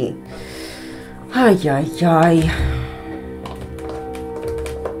poverty. Ay, ay, ay.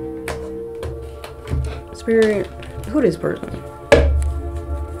 Spirit, who this person?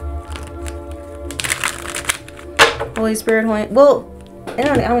 Holy Spirit, Holy... Well, I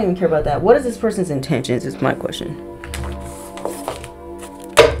don't even care about that. What is this person's intentions is my question.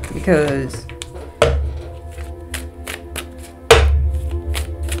 Because...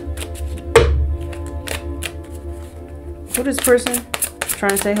 who this person?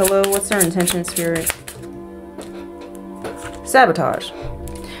 Trying to say hello. What's their intention, Spirit? Sabotage.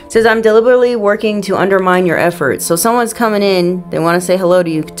 Says, I'm deliberately working to undermine your efforts. So someone's coming in, they want to say hello to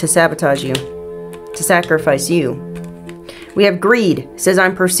you, to sabotage you, to sacrifice you. We have greed. Says,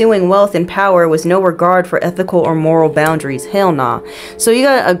 I'm pursuing wealth and power with no regard for ethical or moral boundaries. Hell nah. So you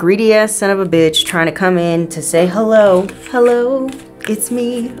got a greedy ass son of a bitch trying to come in to say hello, it's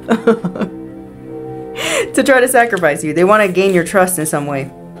me. To try to sacrifice you. They want to gain your trust in some way.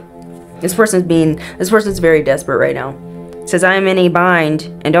 This person's very desperate right now. Says, I am in a bind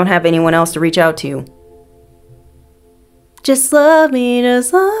and don't have anyone else to reach out to. Just love me,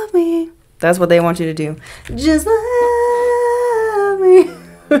 just love me. That's what they want you to do. Just love me.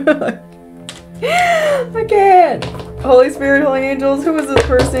 I can't. Holy Spirit, Holy Angels, who is this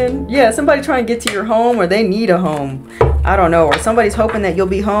person? Yeah, somebody trying to get to your home, or they need a home. I don't know. Or somebody's hoping that you'll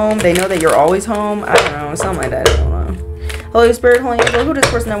be home. They know that you're always home. I don't know. Something like that. I don't know. Holy Spirit, Holy Angels, who this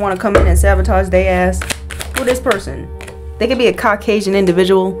person that want to come in and sabotage their ass? Who this person? They could be a Caucasian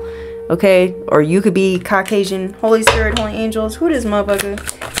individual, okay? Or you could be Caucasian. Holy Spirit, Holy Angels, who this motherfucker?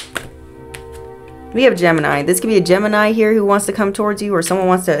 We have Gemini. This could be a Gemini here who wants to come towards you, or someone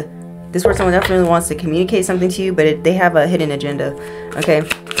wants to, this person definitely wants to communicate something to you, but they have a hidden agenda. Okay.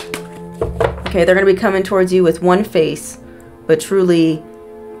 Okay, they're going to be coming towards you with one face, but truly,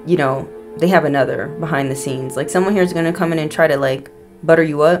 you know, they have another behind the scenes. Like someone here is going to come in and try to like butter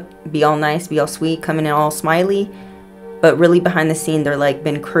you up, be all nice, be all sweet, come in and all smiley, but really behind the scene they're like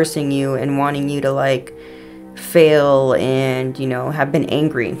been cursing you and wanting you to like fail and, you know, have been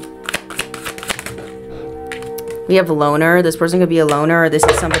angry. We have a loner. This person could be a loner, or this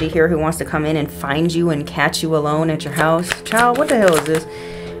is somebody here who wants to come in and find you and catch you alone at your house. Child, what the hell is this?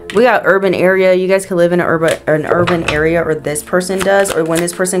 We got urban area. You guys could live in an urban area, or this person does, or when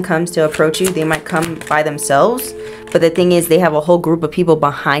this person comes to approach you, they might come by themselves. But the thing is, they have a whole group of people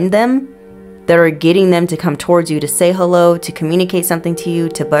behind them that are getting them to come towards you, to say hello, to communicate something to you,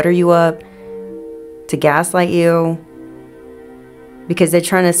 to butter you up, to gaslight you. Because they're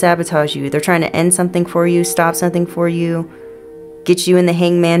trying to sabotage you. They're trying to end something for you, stop something for you, get you in the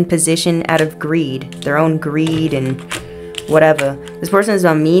hangman position out of greed. Their own greed and whatever. This person is a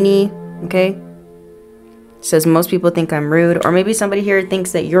meanie, okay? Says most people think I'm rude. Or maybe somebody here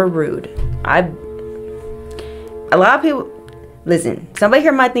thinks that you're rude. A lot of people, listen, somebody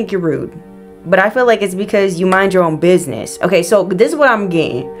here might think you're rude. But I feel like it's because you mind your own business. Okay, so this is what I'm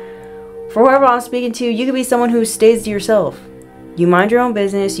getting. For whoever I'm speaking to, you could be someone who stays to yourself. You mind your own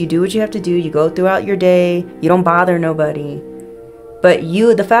business, you do what you have to do, you go throughout your day, you don't bother nobody. But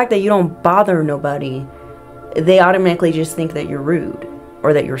the fact that you don't bother nobody, they automatically just think that you're rude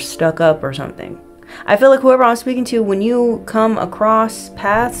or that you're stuck up or something. I feel like whoever I'm speaking to, when you come across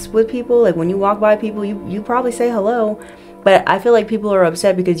paths with people, like when you walk by people, you probably say hello. But I feel like people are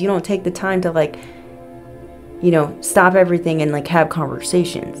upset because you don't take the time to like, you know, stop everything and like have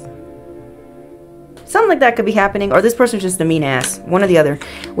conversations. Something like that could be happening. Or this person's just a mean ass. One or the other.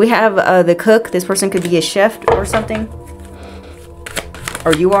 We have the cook. This person could be a chef or something.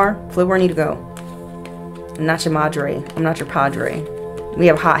 Or you are. Flip where I need to go. I'm not your madre. I'm not your padre. We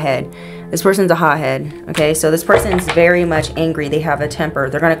have hothead. This person's a hothead. Okay, so this person's very much angry. They have a temper.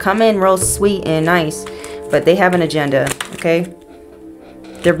 They're going to come in real sweet and nice. But they have an agenda. Okay.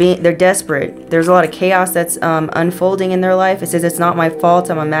 They're desperate. There's a lot of chaos that's unfolding in their life. It says it's not my fault.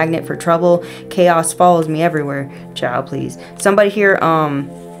 I'm a magnet for trouble. Chaos follows me everywhere. Child, please. Somebody here,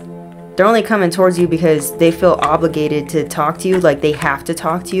 they're only coming towards you because they feel obligated to talk to you. Like they have to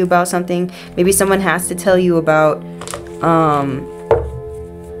talk to you about something. Maybe someone has to tell you about, I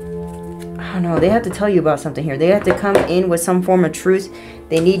don't know. They have to tell you about something here. They have to come in with some form of truth.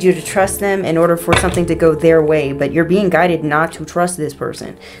 They need you to trust them in order for something to go their way. But you're being guided not to trust this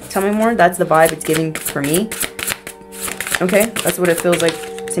person. Tell me more. That's the vibe it's giving for me. Okay. That's what it feels like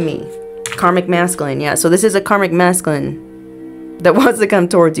to me. Karmic masculine. Yeah. So this is a karmic masculine that wants to come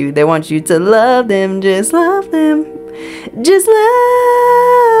towards you. They want you to love them. Just love them. Just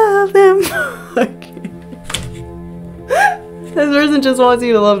love them. Okay. This person just wants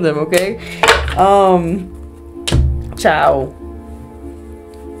you to love them. Okay. Ciao.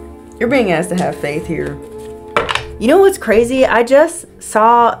 You're being asked to have faith here. You know what's crazy? I just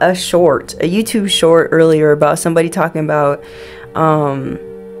saw a YouTube short earlier about somebody talking about,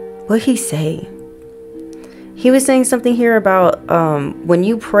 what did he say? He was saying something here about, when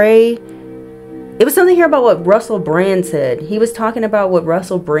you pray, it was something here about what Russell Brand said. He was talking about what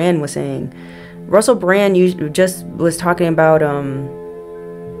Russell Brand was saying. Russell Brand just was talking about,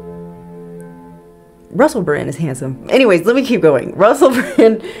 Russell Brand is handsome. Anyways, let me keep going. Russell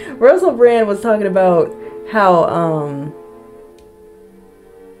Brand was talking about how,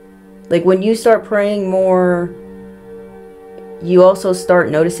 like when you start praying more, you also start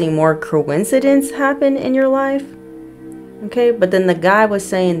noticing more coincidence happen in your life. Okay, but then the guy was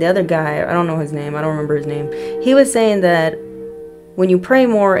saying, the other guy, I don't know his name, I don't remember his name. He was saying that when you pray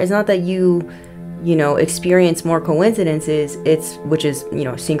more, it's not that you know, experience more coincidences, which is, you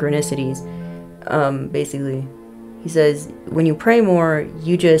know, synchronicities. Basically, he says when you pray more,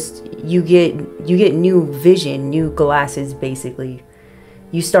 you get new vision, new glasses. Basically,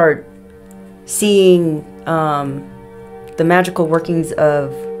 you start seeing the magical workings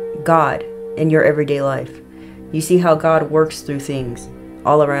of God in your everyday life. You see how God works through things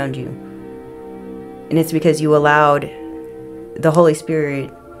all around you, and it's because you allowed the Holy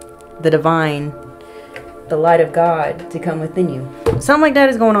Spirit, the divine, the light of God to come within you. Something like that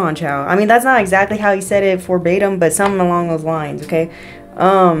is going on, child. I mean, that's not exactly how he said it verbatim, but something along those lines, okay?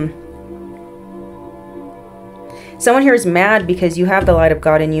 Someone here is mad because you have the light of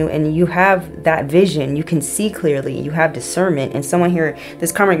God in you and you have that vision. You can see clearly. You have discernment. And someone here,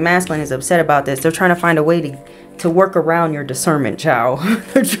 this karmic masculine, is upset about this. They're trying to find a way to work around your discernment, child.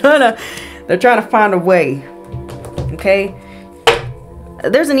 They're trying to find a way. Okay?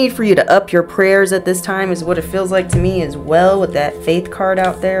 There's a need for you to up your prayers at this time, is what it feels like to me as well, with that faith card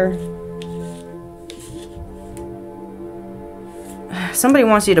out there. Somebody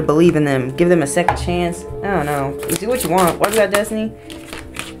wants you to believe in them. Give them a second chance. I don't know. Do what you want. What we got, Destiny?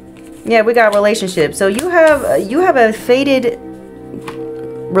 Yeah, we got relationship. So you have a fated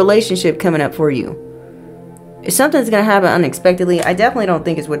relationship coming up for you. If something's gonna happen unexpectedly, I definitely don't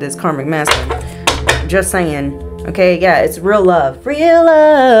think it's with this karmic masculine. Just saying. Okay, yeah, it's real love. Real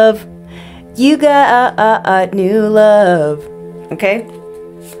love. You got new love. Okay?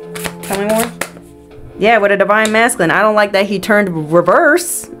 Tell me more. Yeah, with a divine masculine. I don't like that he turned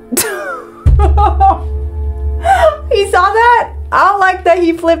reverse. He saw that? I don't like that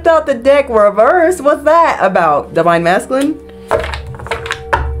he flipped out the deck reverse. What's that about? Divine masculine?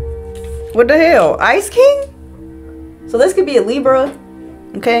 What the hell? Ice King? So this could be a Libra.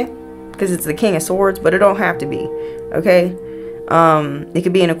 Okay? Because it's the King of Swords, but it don't have to be. Okay? It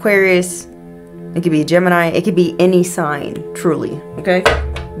could be an Aquarius. It could be a Gemini. It could be any sign, truly. Okay?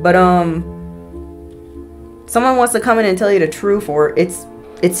 But someone wants to come in and tell you the truth, or it's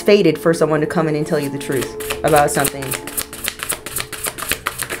fated for someone to come in and tell you the truth about something.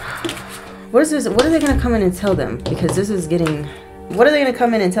 What is this? What are they going to come in and tell them? Because this is getting... What are they going to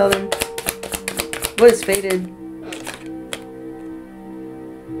come in and tell them? What is fated?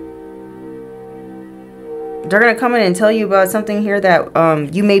 They're going to come in and tell you about something here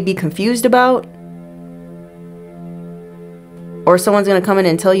that you may be confused about. Or someone's going to come in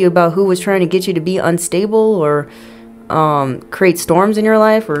and tell you about who was trying to get you to be unstable, or create storms in your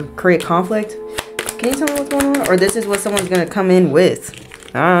life, or create conflict. Can you tell me what's going on? Or this is what someone's going to come in with.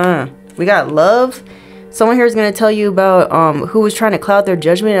 We got love. Someone here is going to tell you about who was trying to cloud their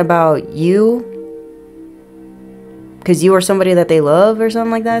judgment about you. Because you are somebody that they love or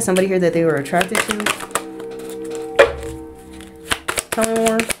something like that. Somebody here that they were attracted to. Tell me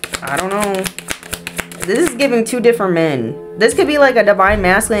more. I don't know. This is giving two different men. This could be like a divine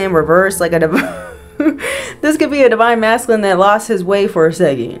masculine in reverse. Like a this could be a divine masculine that lost his way for a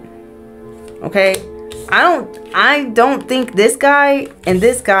second. Okay? I don't think this guy and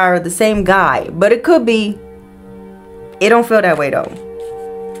this guy are the same guy. But it could be. It don't feel that way though.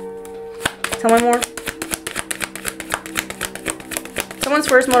 Tell me more. Someone's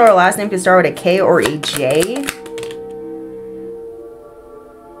first mother or last name can start with a K or a J.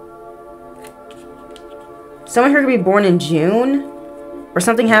 Someone here could be born in June, or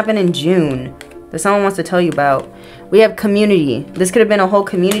something happened in June that someone wants to tell you about. We have community. This could have been a whole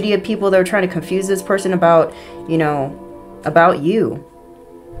community of people that are trying to confuse this person about, you know, about you.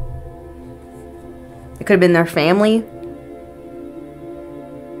 It could have been their family.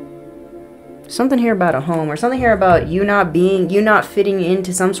 Something here about a home, or something here about you not fitting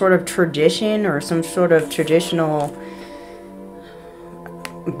into some sort of tradition, or some sort of traditional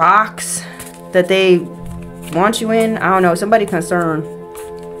box that they want you in. I don't know, somebody concerned.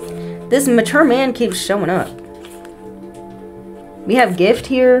 This mature man keeps showing up. We have gift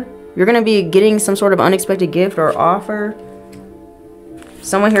here. You're gonna be getting some sort of unexpected gift or offer.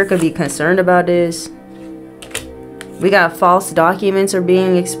 Someone here could be concerned about this. We got false documents are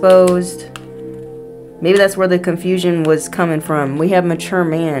being exposed. Maybe that's where the confusion was coming from. We have mature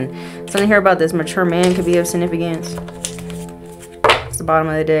man. Something here about this mature man could be of significance. It's the bottom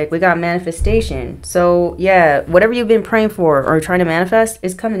of the deck. We got manifestation. So yeah, whatever you've been praying for or trying to manifest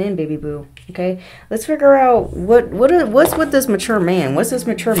is coming in, baby boo. Okay, let's figure out what's with this mature man. What's this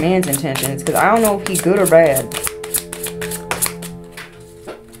mature man's intentions? Because I don't know if he's good or bad.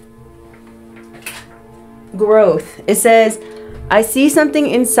 Growth. It says, I see something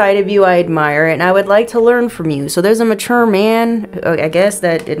inside of you I admire, and I would like to learn from you. So there's a mature man, I guess,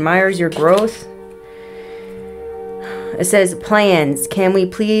 that admires your growth. It says plans. Can we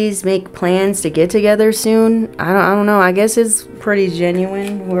please make plans to get together soon? I don't know. I guess it's pretty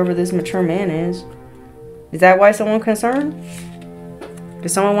genuine, whoever this mature man is. Is that why someone's concerned?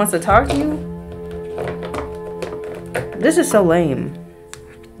 Because someone wants to talk to you? This is so lame.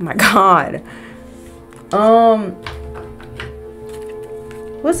 Oh my God.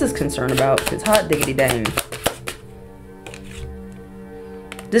 What's this concern about? It's hot diggity dang.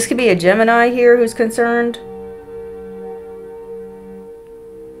 This could be a Gemini here who's concerned.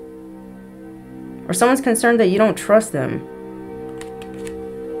 Or someone's concerned that you don't trust them.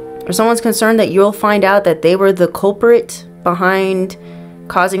 Or someone's concerned that you'll find out that they were the culprit behind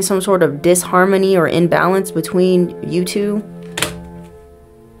causing some sort of disharmony or imbalance between you two.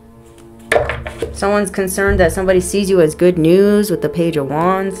 Someone's concerned that somebody sees you as good news with the Page of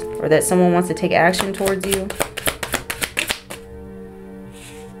Wands, or that someone wants to take action towards you.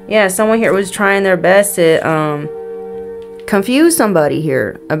 Yeah, someone here was trying their best to confuse somebody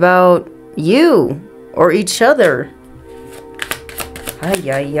here about you or each other.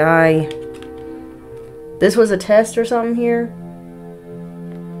 Ay, ay, ay. This was a test or something here.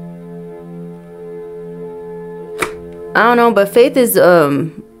 I don't know, but faith is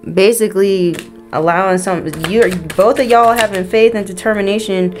basically allowing both of y'all having faith and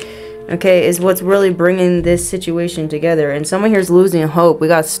determination, okay, is what's really bringing this situation together. And someone here is losing hope. We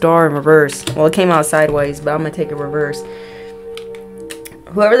got star in reverse. Well, it came out sideways, but I'm gonna take it reverse.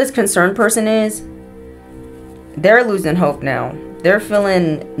 Whoever this concerned person is, they're losing hope now. They're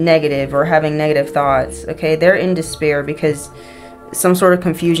feeling negative or having negative thoughts, okay? They're in despair because some sort of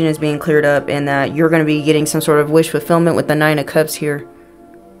confusion is being cleared up, and that you're going to be getting some sort of wish fulfillment with the 9 of Cups here.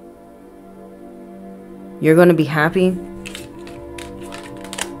 You're going to be happy.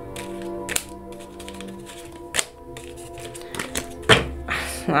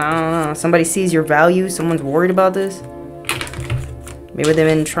 I don't know. Somebody sees your value. Someone's worried about this. Maybe they've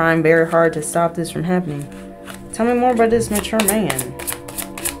been trying very hard to stop this from happening. Tell me more about this mature man.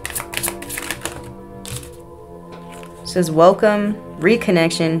 It says welcome,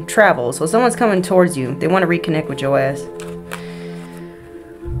 reconnection, travel. So someone's coming towards you. They want to reconnect with your ass.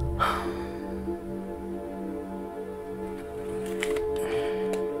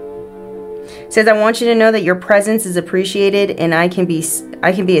 It says, I want you to know that your presence is appreciated and I can be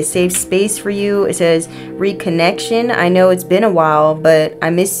a safe space for you. It says reconnection. I know it's been a while, but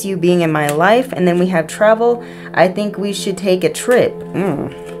I miss you being in my life. And then we have travel. I think we should take a trip.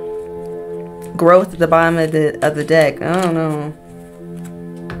 Growth at the bottom of the deck. I don't know.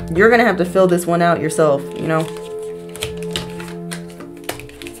 You're gonna have to fill this one out yourself, you know.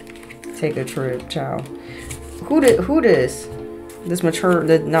 Take a trip, child. Who this? This mature,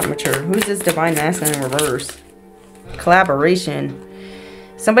 not mature. Who's this divine masculine in reverse? Collaboration.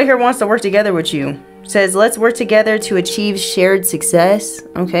 Somebody here wants to work together with you. Says, let's work together to achieve shared success.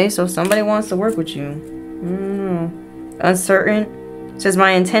 Okay, so somebody wants to work with you. Uncertain. Says,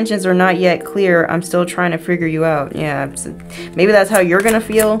 my intentions are not yet clear. I'm still trying to figure you out. Yeah, maybe that's how you're gonna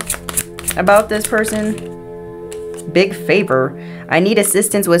feel about this person. Big favor. I need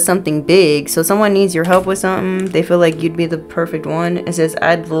assistance with something big. So someone needs your help with something. They feel like you'd be the perfect one. It says,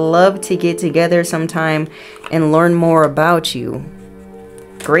 I'd love to get together sometime and learn more about you.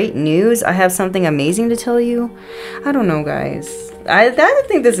 Great news. I have something amazing to tell you. I don't know, guys. I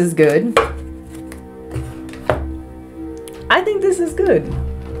think this is good. I think this is good.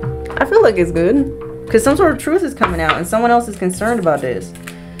 I feel like it's good. Because some sort of truth is coming out and someone else is concerned about this.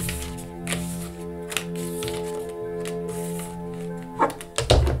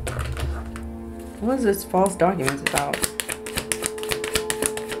 What is this false documents about?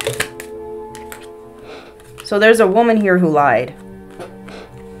 So there's a woman here who lied.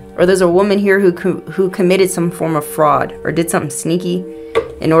 Or there's a woman here who committed some form of fraud or did something sneaky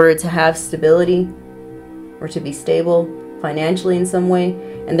in order to have stability or to be stable financially in some way,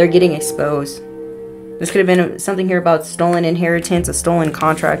 and they're getting exposed. This could have been something here about stolen inheritance, a stolen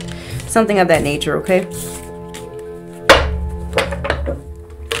contract, something of that nature, okay?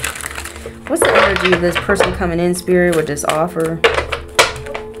 What's the energy of this person coming in, Spirit, with this offer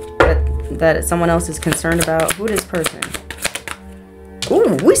that someone else is concerned about? Who this person?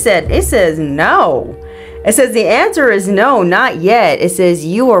 Ooh, it says no. It says the answer is no, not yet. It says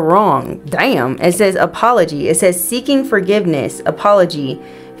you are wrong. Damn. It says apology. It says seeking forgiveness, apology,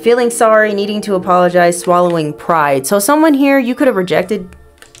 feeling sorry, needing to apologize, swallowing pride. So someone here, you could have rejected.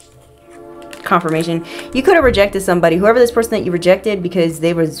 Confirmation. You could have rejected somebody, whoever this person that you rejected, because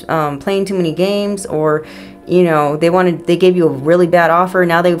they was playing too many games, or you know, they gave you a really bad offer.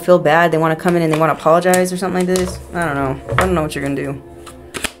 Now they feel bad. They want to come in and they want to apologize or something like this. I don't know. I don't know what you're gonna do.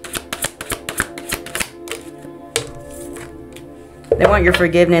 They want your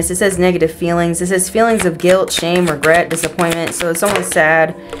forgiveness. It says negative feelings. It says feelings of guilt, shame, regret, disappointment. So someone's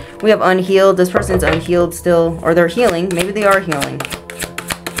sad. We have unhealed. This person's unhealed still, or they're healing. Maybe they are healing.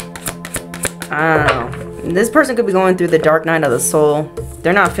 I don't know. This person could be going through the dark night of the soul.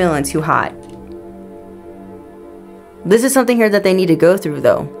 They're not feeling too hot. This is something here that they need to go through,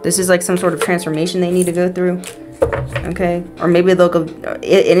 though. This is like some sort of transformation they need to go through. Okay? Or maybe they'll go... And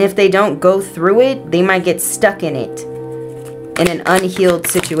if they don't go through it, they might get stuck in it. In an unhealed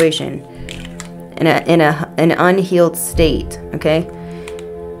situation. In an unhealed state. Okay?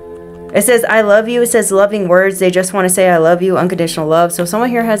 It says, I love you. It says loving words. They just want to say I love you. Unconditional love. So someone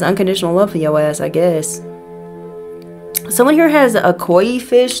here has unconditional love for your ass, I guess. Someone here has a koi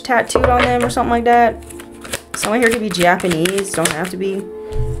fish tattooed on them or something like that. Someone here could be Japanese. Don't have to be.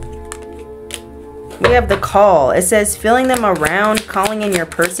 We have the call. It says feeling them around, calling in your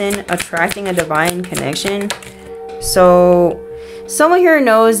person, attracting a divine connection. So someone here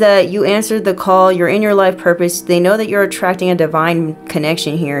knows that you answered the call, you're in your life purpose. They know that you're attracting a divine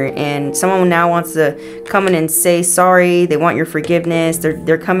connection here, and someone now wants to come in and say sorry. They want your forgiveness.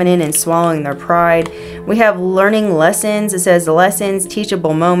 They're coming in and swallowing their pride. We have learning lessons. It says lessons,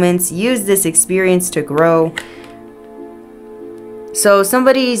 teachable moments. Use this experience to grow. So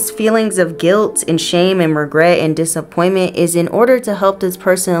somebody's feelings of guilt and shame and regret and disappointment is in order to help this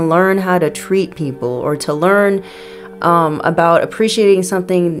person learn how to treat people, or to learn about appreciating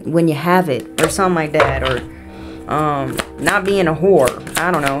something when you have it, or something like that, or not being a whore.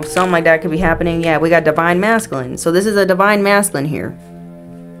 I don't know, something like that could be happening. Yeah, we got divine masculine. So this is a divine masculine here.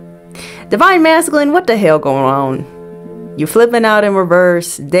 Divine masculine, what the hell going on? You flipping out in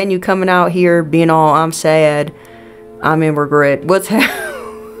reverse, then you coming out here being all, I'm sad, I'm in regret. What's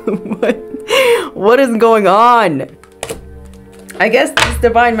what is going on? I guess this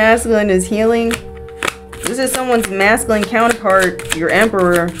divine masculine is healing. This is someone's masculine counterpart, your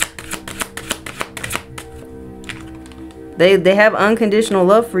emperor. They have unconditional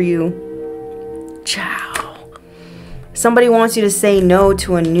love for you. Ciao. Somebody wants you to say no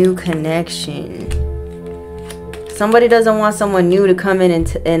to a new connection. Somebody doesn't want someone new to come in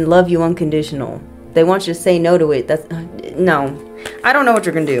and love you unconditional. They want you to say no to it. That's no. I don't know what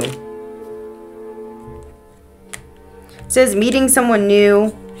you're gonna do. It says meeting someone new.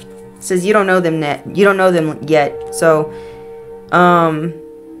 It says you don't know them yet. You don't know them yet. So,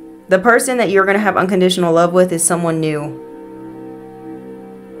 the person that you're gonna have unconditional love with is someone new.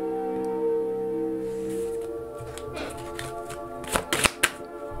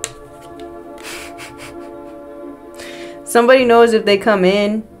 Somebody knows if they come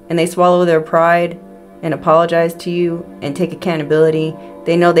in and they swallow their pride and apologize to you and take accountability,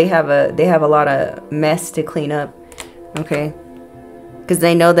 they know they have a lot of mess to clean up. Okay, because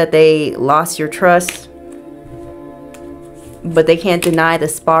they know that they lost your trust, but they can't deny the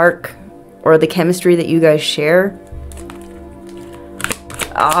spark or the chemistry that you guys share.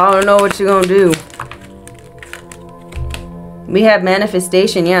 I don't know what you're gonna do. We have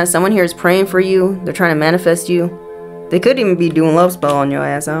manifestation. Yeah, someone here is praying for you. They're trying to manifest you. They could even be doing love spell on your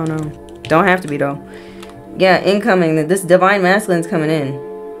ass. I don't know. Don't have to be though. Yeah, incoming. This divine masculine's coming in.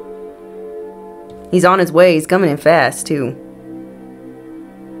 He's on his way. He's coming in fast too.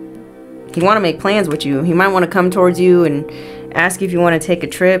 He want to make plans with you. He might want to come towards you and ask if you want to take a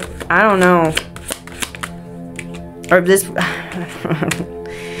trip. I don't know. Or this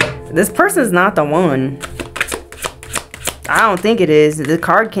this person's not the one. I don't think it is. The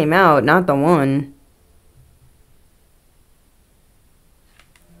card came out, not the one.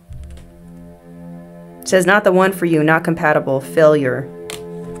 It says not the one for you, not compatible, failure.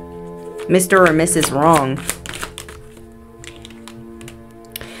 Mr. or Mrs. Wrong.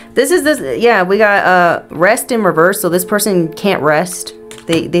 This is this, yeah, we got rest in reverse. So this person can't rest.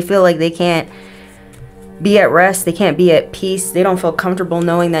 They feel like they can't be at rest. They can't be at peace. They don't feel comfortable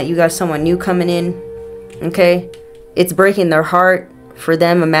knowing that you got someone new coming in. Okay? It's breaking their heart for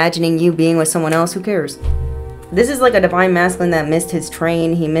them imagining you being with someone else. Who cares? This is like a divine masculine that missed his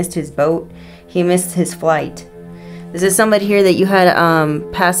train. He missed his boat. He missed his flight. This is somebody here that you had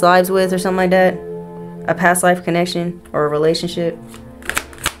past lives with or something like that. A past life connection or a relationship.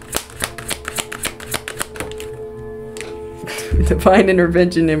 Divine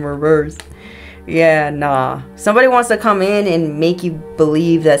intervention in reverse. Yeah, nah. Somebody wants to come in and make you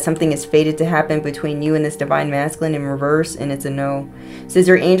believe that something is fated to happen between you and this divine masculine in reverse, and it's a no. It says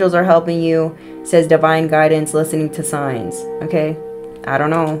your angels are helping you. It says divine guidance, listening to signs. Okay? I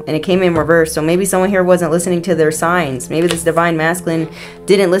don't know. And it came in reverse. So maybe someone here wasn't listening to their signs. Maybe this divine masculine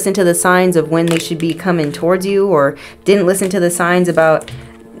didn't listen to the signs of when they should be coming towards you, or didn't listen to the signs about,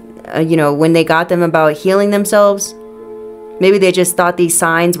 you know, when they got them about healing themselves. Maybe they just thought these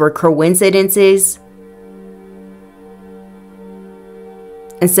signs were coincidences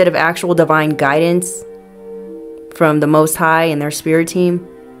instead of actual divine guidance from the Most High and their spirit team.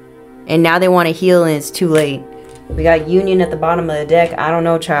 And now they want to heal and it's too late. We got union at the bottom of the deck. I don't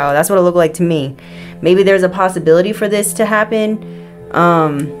know, child. That's what it looked like to me. Maybe there's a possibility for this to happen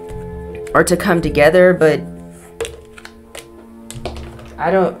or to come together, but I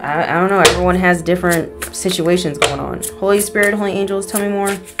don't know. Everyone has different situations going on. Holy Spirit, Holy Angels, tell me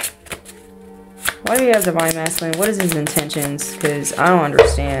more. Why do we have divine masculine? What is his intentions? Because I don't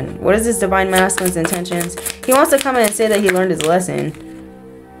understand. What is this divine masculine's intentions? He wants to come in and say that he learned his lesson.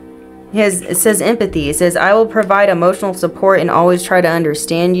 It says empathy. It says, I will provide emotional support and always try to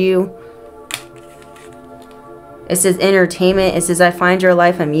understand you. It says entertainment. It says, I find your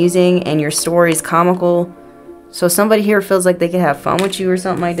life amusing and your stories comical. So somebody here feels like they could have fun with you or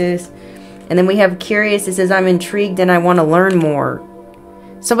something like this. And then we have curious. It says, I'm intrigued and I want to learn more.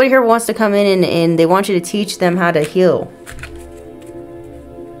 Somebody here wants to come in and they want you to teach them how to heal.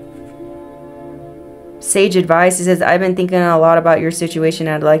 Sage advice. It says, I've been thinking a lot about your situation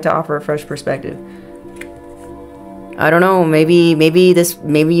and I'd like to offer a fresh perspective. I don't know. Maybe you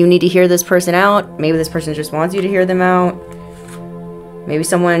need to hear this person out. Maybe this person just wants you to hear them out. Maybe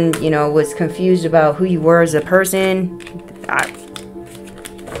someone, you know, was confused about who you were as a person.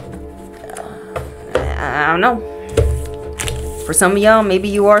 I don't know. For some of y'all, maybe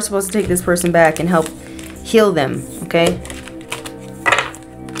you are supposed to take this person back and help heal them, okay?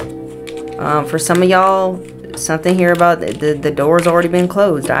 For some of y'all, something here about the door's already been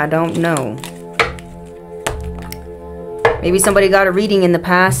closed. I don't know. Maybe somebody got a reading in the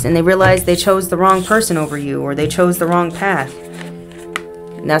past and they realized they chose the wrong person over you, or they chose the wrong path.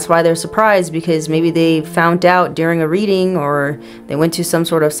 And that's why they're surprised, because maybe they found out during a reading, or they went to some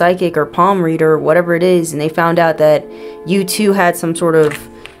sort of psychic or palm reader or whatever it is, and they found out that you two had some sort of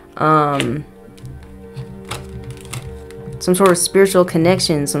spiritual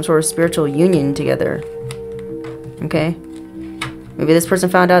connection, some sort of spiritual union together. Okay? Maybe this person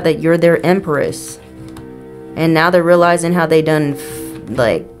found out that you're their empress. And now they're realizing how they done,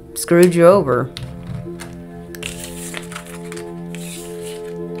 like, screwed you over.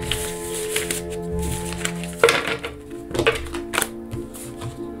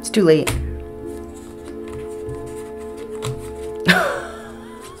 It's too late.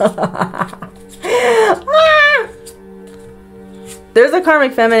 There's a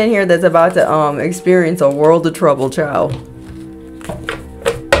karmic feminine here that's about to experience a world of trouble, child.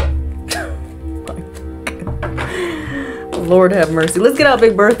 Lord have mercy. Let's get out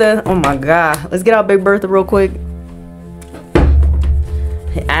Big Bertha. Oh my God. Let's get out Big Bertha real quick.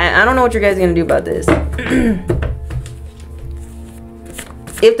 I don't know what you guys are going to do about this.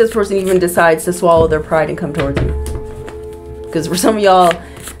 If this person even decides to swallow their pride and come towards you. Because for some of y'all,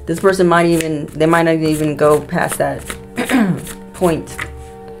 this person might not even go past that point.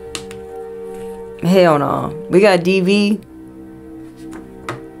 Hell no. We got DV.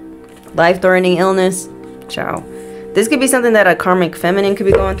 Life-threatening illness. Ciao. This could be something that a karmic feminine could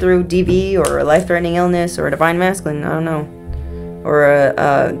be going through, DV, or a life-threatening illness, or a divine masculine, I don't know. Or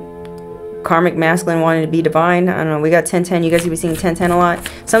a karmic masculine wanting to be divine, I don't know. We got 1010, you guys could be seeing 1010 a lot.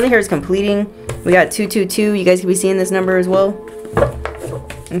 Something here is completing. We got 222, you guys could be seeing this number as well.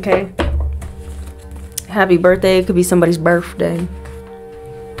 Okay. Happy birthday, it could be somebody's birthday.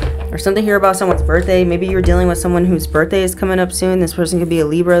 Or something here about someone's birthday. Maybe you're dealing with someone whose birthday is coming up soon. This person could be a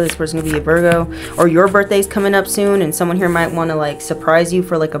Libra. This person could be a Virgo. Or your birthday's coming up soon, and someone here might want to, like, surprise you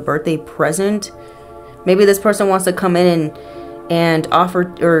for, like, a birthday present. Maybe this person wants to come in and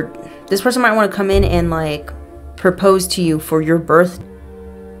offer, or this person might want to come in and, like, propose to you for your birth.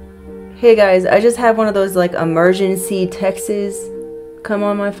 Hey guys, I just had one of those, like, emergency texts come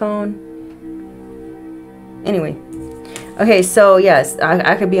on my phone. Anyway. Okay, so yes,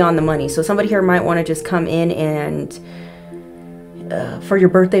 I could be on the money. So somebody here might want to just come in and for your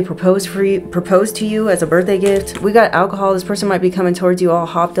birthday propose to you as a birthday gift. We got alcohol. This person might be coming towards you all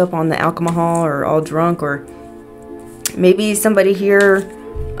hopped up on the alcohol, or all drunk, or maybe somebody here,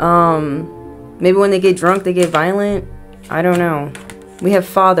 maybe when they get drunk they get violent. I don't know. We have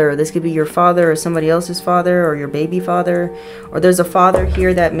father. This could be your father or somebody else's father, or your baby father. Or there's a father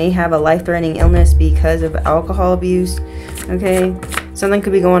here that may have a life-threatening illness because of alcohol abuse. Okay? Something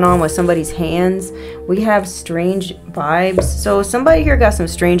could be going on with somebody's hands. We have strange vibes. So somebody here got some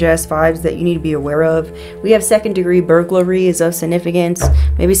strange-ass vibes that you need to be aware of. We have second-degree burglary is of significance.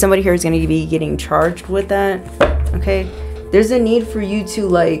 Maybe somebody here is going to be getting charged with that. Okay? There's a need for you to,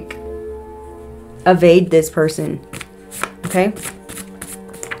 like, evade this person. Okay?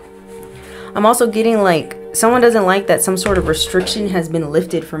 I'm also getting, like, someone doesn't like that some sort of restriction has been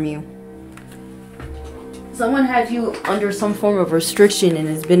lifted from you. Someone had you under some form of restriction and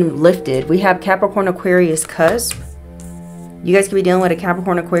it's been lifted. We have Capricorn Aquarius cusp. You guys could be dealing with a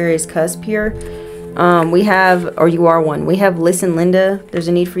Capricorn Aquarius cusp here. We have, or you are one. We have Listen Linda. There's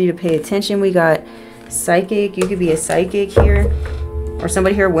a need for you to pay attention. We got psychic. You could be a psychic here. Or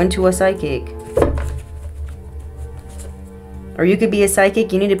somebody here went to a psychic. Or you could be a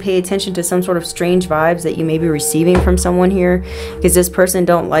psychic. You need to pay attention to some sort of strange vibes that you may be receiving from someone here. Because this person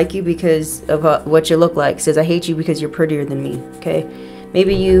don't like you because of what you look like. Says, I hate you because you're prettier than me. Okay?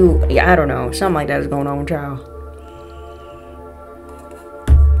 Maybe you, yeah, I don't know. Something like that is going on with y'all.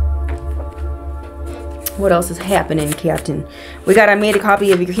 What else is happening, Captain? We got, I made a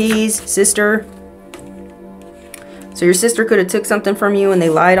copy of your keys, sister. So your sister could have took something from you and they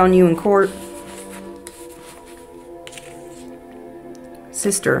lied on you in court.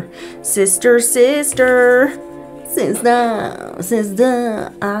 Sister, sister, sister,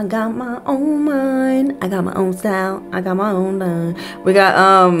 sister, I got my own mind, I got my own style, I got my own line. We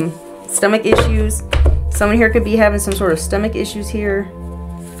got stomach issues. Someone here could be having some sort of stomach issues here.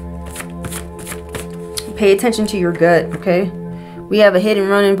 Pay attention to your gut, okay? We have a hit and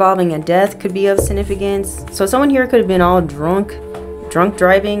run involving a death, could be of significance. So someone here could have been all drunk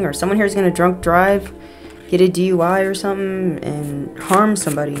driving, or someone here is going to drunk drive, get a DUI or something, and harm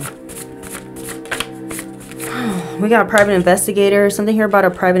somebody. We got a private investigator. Something here about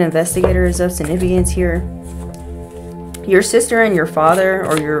a private investigator is of significance here. Your sister and your father,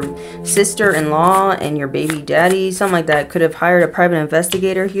 or your sister-in-law and your baby daddy, something like that, could have hired a private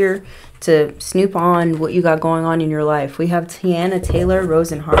investigator here to snoop on what you got going on in your life. We have Tiana Taylor,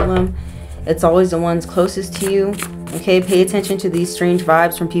 Rose in Harlem. It's always the ones closest to you. Okay, pay attention to these strange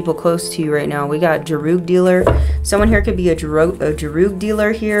vibes from people close to you right now. We got Jarug dealer. Someone here could be a Jarug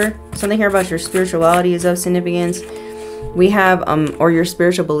dealer here. Something here about your spirituality is of significance. We have, or your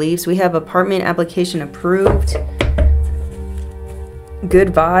spiritual beliefs. We have apartment application approved. Good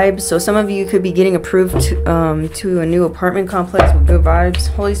vibes. So some of you could be getting approved to a new apartment complex with good vibes.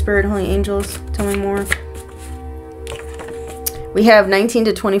 Holy Spirit, Holy Angels, tell me more. We have 19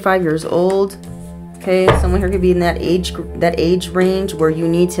 to 25 years old. Okay, someone here could be in that age range where you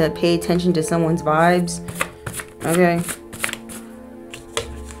need to pay attention to someone's vibes. Okay.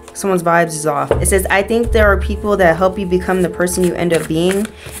 Someone's vibes is off. It says, I think there are people that help you become the person you end up being,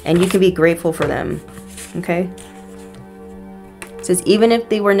 and you can be grateful for them. Okay. It says, even if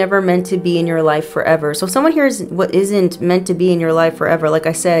they were never meant to be in your life forever. So someone here is what isn't meant to be in your life forever. Like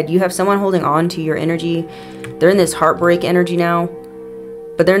I said, you have someone holding on to your energy. They're in this heartbreak energy now.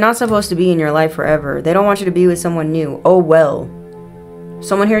 But they're not supposed to be in your life forever. They don't want you to be with someone new. Oh, well.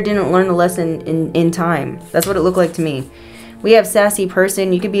 Someone here didn't learn the lesson in time. That's what it looked like to me. We have sassy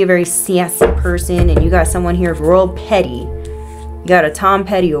person. You could be a very sassy person. And you got someone here real petty. You got a Tom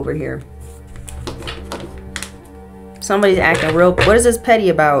Petty over here. Somebody's acting real. What is this petty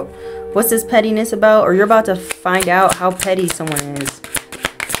about? What's this pettiness about? Or you're about to find out how petty someone is.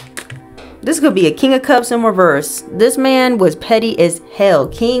 This could be a King of Cups in reverse. This man was petty as hell.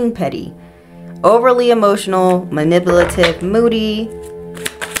 King petty. Overly emotional, manipulative, moody.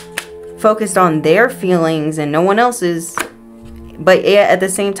 Focused on their feelings and no one else's. But yeah, at the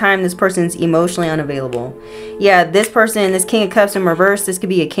same time, this person's emotionally unavailable. Yeah, this person, this King of Cups in reverse, this could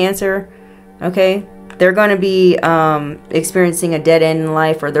be a Cancer. Okay? They're going to be experiencing a dead end in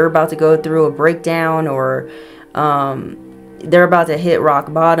life, or they're about to go through a breakdown, or they're about to hit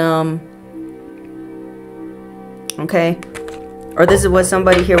rock bottom. Okay? Or this is what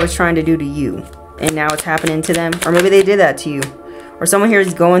somebody here was trying to do to you, and now it's happening to them. Or maybe they did that to you. Or someone here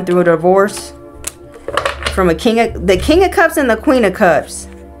is going through a divorce from the King of Cups and the Queen of Cups.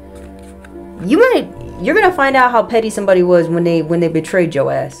 You're gonna find out how petty somebody was when they betrayed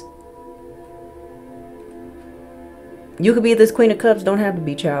your ass. You could be this Queen of Cups, don't have to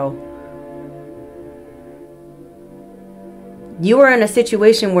be, child. You were in a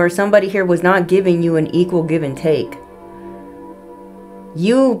situation where somebody here was not giving you an equal give and take.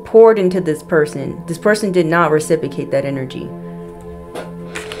 You poured into this person. This person did not reciprocate that energy.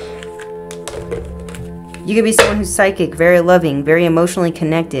 You could be someone who's psychic, very loving, very emotionally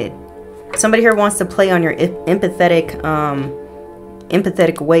connected. Somebody here wants to play on your empathetic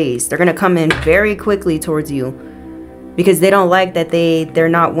ways. They're going to come in very quickly towards you because they don't like that they're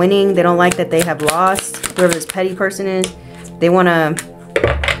not winning. They don't like that they have lost. Whoever this petty person is, they want to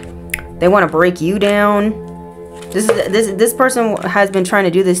break you down. This person has been trying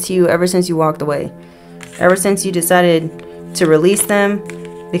to do this to you ever since you walked away. Ever since you decided to release them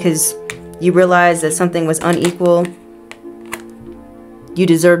because you realized that something was unequal. You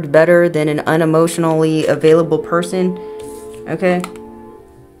deserved better than an unemotionally available person. Okay?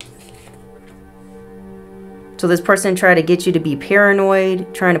 So this person tried to get you to be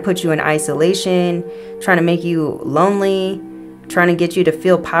paranoid, trying to put you in isolation, trying to make you lonely, trying to get you to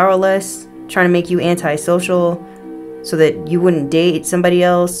feel powerless, trying to make you antisocial so that you wouldn't date somebody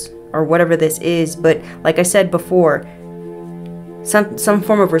else or whatever this is. But like I said before, some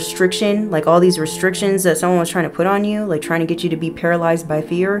form of restriction, like all these restrictions that someone was trying to put on you, like trying to get you to be paralyzed by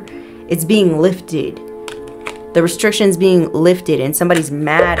fear, it's being lifted. The restriction's being lifted, and somebody's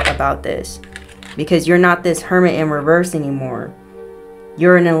mad about this because you're not this hermit in reverse anymore.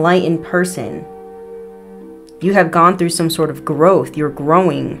 You're an enlightened person. You have gone through some sort of growth. You're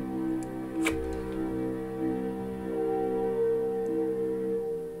growing.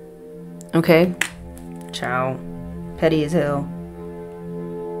 Okay? Ciao. Petty as hell.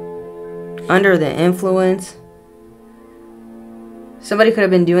 Under the influence. Somebody could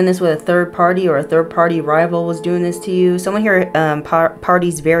have been doing this with a third party, or a third party rival was doing this to you. Someone here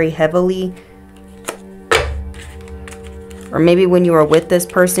parties very heavily. Or maybe when you were with this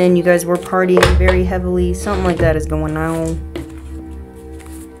person, you guys were partying very heavily. Something like that is going on.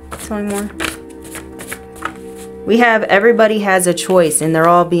 Tell me more. We have everybody has a choice, and they're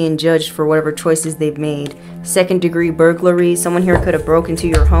all being judged for whatever choices they've made. Second-degree burglary. Someone here could have broken into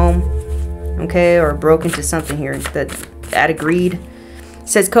your home. Okay, or broke into something here that agreed. It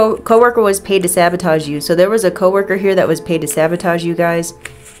says coworker was paid to sabotage you. So there was a coworker here that was paid to sabotage you guys.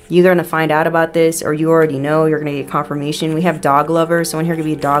 You're going to find out about this, or you already know. You're going to get confirmation. We have dog lover. Someone here could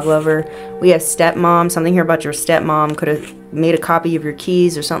be a dog lover. We have stepmom. Something here about your stepmom. Could have made a copy of your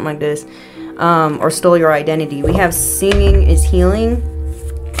keys or something like this. Or stole your identity. We have singing is healing.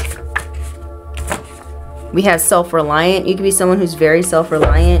 We have self-reliant. You could be someone who's very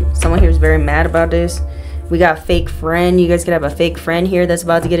self-reliant. Someone here is very mad about this. We got fake friend. You guys could have a fake friend here that's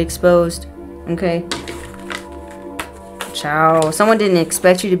about to get exposed. Okay. Ciao. Someone didn't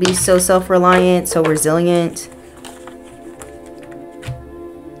expect you to be so self-reliant, so resilient.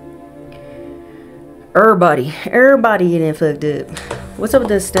 Everybody getting fucked up. What's up with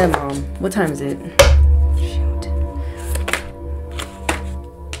this stepmom? What time is it? Shoot.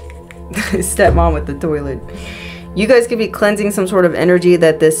 Stepmom with the toilet. You guys could be cleansing some sort of energy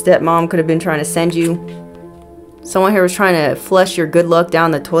that this stepmom could have been trying to send you. Someone here was trying to flush your good luck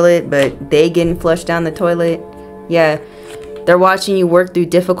down the toilet, but they getting flushed down the toilet. Yeah. They're watching you work through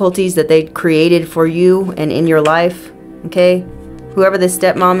difficulties that they created for you and in your life. Okay? Whoever this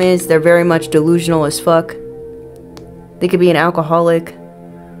stepmom is, they're very much delusional as fuck. They could be an alcoholic.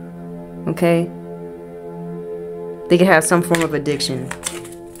 Okay? They could have some form of addiction.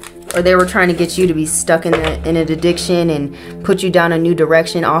 Or they were trying to get you to be stuck in an addiction and put you down a new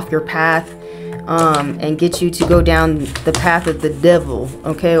direction off your path. And get you to go down the path of the devil.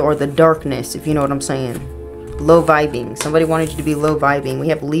 Okay? Or the darkness, if you know what I'm saying. Low vibing. Somebody wanted you to be low vibing. We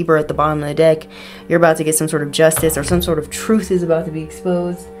have Libra at the bottom of the deck. You're about to get some sort of justice, or some sort of truth is about to be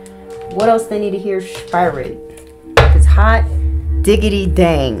exposed. What else they need to hear? Spirit. It's hot diggity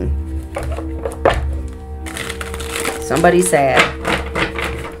dang. Somebody sad.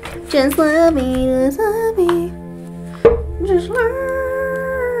 Just love me, just love me. Just love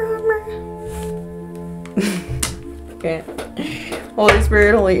me. Okay. Holy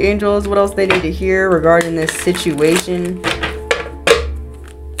Spirit, Holy Angels, what else they need to hear regarding this situation?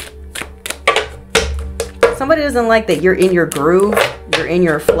 Somebody doesn't like that you're in your groove, you're in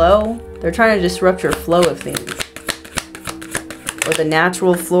your flow. They're trying to disrupt your flow of things. Or the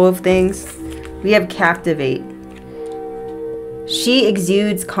natural flow of things. We have captivate. She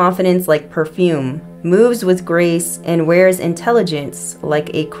exudes confidence like perfume, moves with grace, and wears intelligence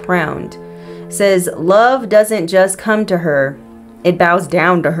like a crown. Says, love doesn't just come to her. It bows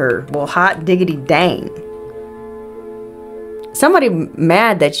down to her. Well, hot diggity dang. Somebody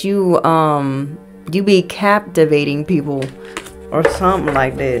mad that you be captivating people or something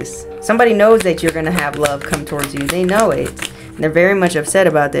like this. Somebody knows that you're gonna have love come towards you. They know it. And they're very much upset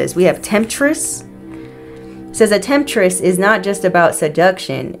about this. We have temptress. It says a temptress is not just about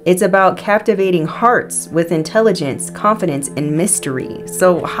seduction. It's about captivating hearts with intelligence, confidence, and mystery.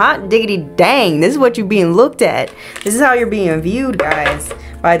 So hot diggity dang, this is what you're being looked at. This is how you're being viewed, guys,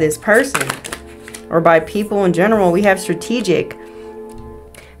 by this person or by people in general. We have strategic.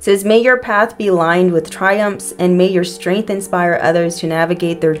 It says, may your path be lined with triumphs, and may your strength inspire others to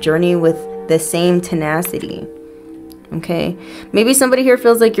navigate their journey with the same tenacity. Okay, maybe somebody here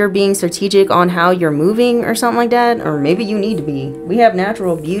feels like you're being strategic on how you're moving or something like that, or maybe you need to be. We have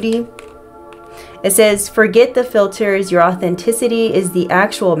natural beauty. It says, forget the filters. Your authenticity is the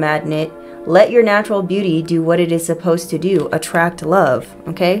actual magnet. Let your natural beauty do what it is supposed to do, attract love.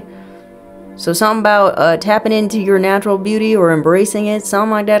 Okay, so something about tapping into your natural beauty or embracing it,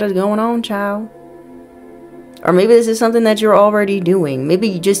 something like that is going on, child. Or maybe this is something that you're already doing.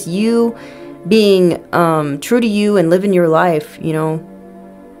 Maybe just you being true to you and living your life, you know,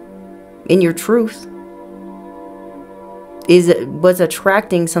 in your truth is what's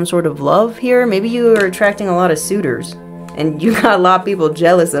attracting some sort of love here. Maybe you are attracting a lot of suitors and you got a lot of people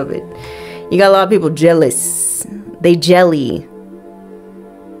jealous of it. You got a lot of people jealous. They jelly.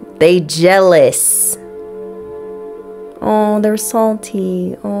 They jealous. Oh, they're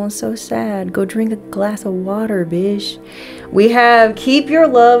salty. Oh, so sad. Go drink a glass of water, bitch. We have keep your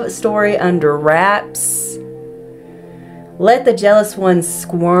love story under wraps. Let the jealous ones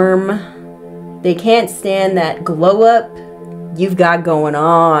squirm. They can't stand that glow up. you've got going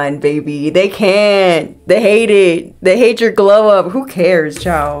on, baby. They can't. They hate it. They hate your glow up. Who cares,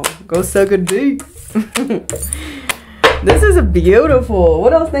 child? Go suck a dick. This is beautiful.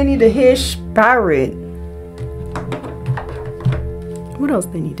 What else they need to hit, Spirit? What else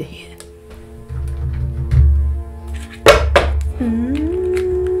they need to hit? Ooh.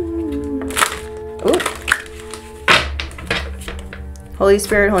 Holy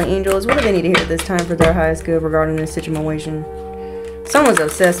Spirit, Holy Angels, what do they need to hear at this time for their highest good regarding this situation? Someone's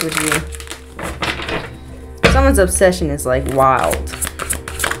obsessed with you. Someone's obsession is like wild.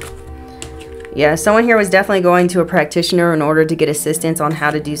 Yeah, someone here was definitely going to a practitioner in order to get assistance on how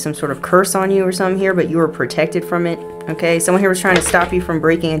to do some sort of curse on you or something here, but you were protected from it. Okay, someone here was trying to stop you from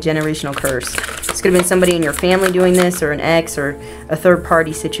breaking a generational curse. This could have been somebody in your family doing this, or an ex, or a third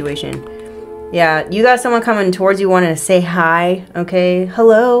party situation. Yeah, you got someone coming towards you wanting to say hi. Okay,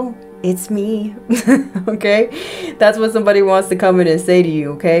 hello, it's me. Okay, that's what somebody wants to come in and say to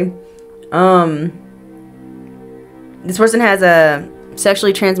you. Okay, this person has a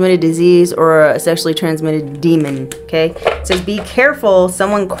sexually transmitted disease or a sexually transmitted demon. Okay, it says be careful.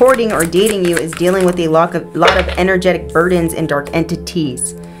 Someone courting or dating you is dealing with a lot of energetic burdens and dark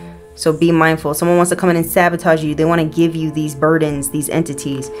entities. So be mindful. Someone wants to come in and sabotage you. They want to give you these burdens, these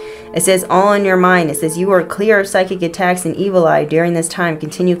entities. It says all in your mind. It says you are clear of psychic attacks and evil eye during this time.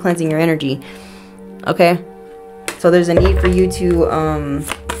 Continue cleansing your energy. Okay, so there's a need for you to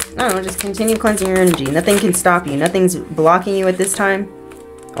I don't know, just continue cleansing your energy. Nothing can stop you. Nothing's blocking you at this time.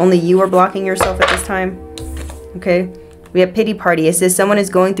 Only you are blocking yourself at this time. Okay. We have pity party. It says someone is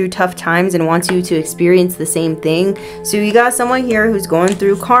going through tough times and wants you to experience the same thing. So you got someone here who's going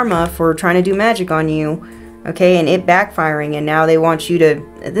through karma for trying to do magic on you. Okay. And it backfiring. And now they want you to,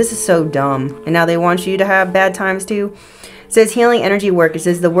 this is so dumb. And now they want you to have bad times too. It says healing energy work. It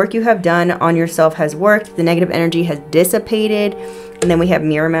says the work you have done on yourself has worked. The negative energy has dissipated. And then we have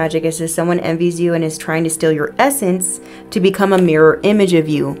mirror magic. It says someone envies you and is trying to steal your essence to become a mirror image of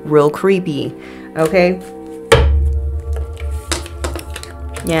you. Real creepy. Okay.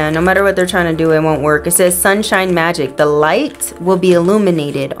 Yeah, no matter what they're trying to do, it won't work. It says sunshine magic. The light will be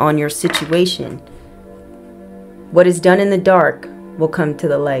illuminated on your situation. What is done in the dark will come to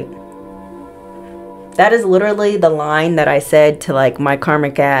the light. That is literally the line that I said to like my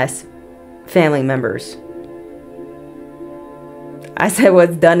karmic ass family members. I said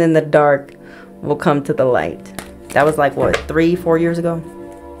what's done in the dark will come to the light. That was like what, 3-4 years ago?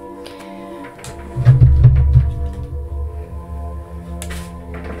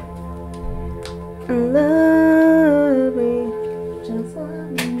 Love me, just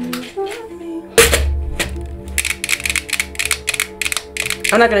love me.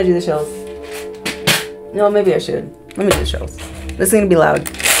 I'm not gonna do the shells. No, maybe I should. Let me do the shells. This is gonna be loud.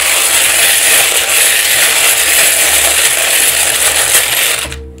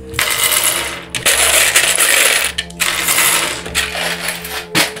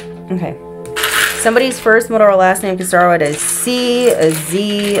 Okay. Somebody's first, middle, or last name can start with a C, a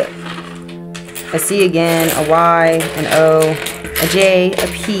Z, a C again, a Y, an O, a J, a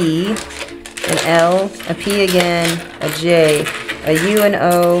P, an L, a P again, a J, a U, an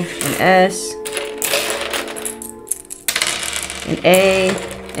O, an S, an A,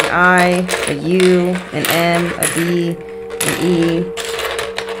 an I, a U, an M, a B, an E,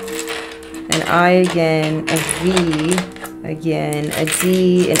 an I again, a V again, a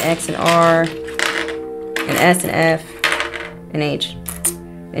D, an X, an R, an S, an F, an H,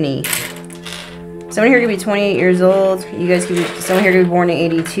 an E. Someone here could be 28 years old. You guys could be, someone here could be born in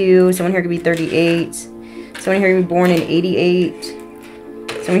 82. Someone here could be 38. Someone here could be born in 88.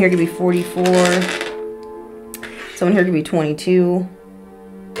 Someone here could be 44. Someone here could be 22.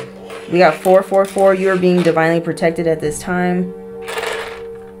 We got 444. You are being divinely protected at this time.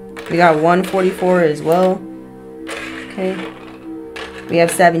 We got 144 as well. Okay. We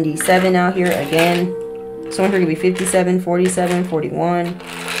have 77 out here again. Someone here could be 57, 47, 41.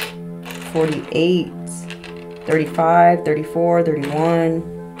 48, 35, 34,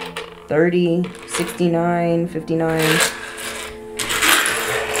 31, 30, 69, 59.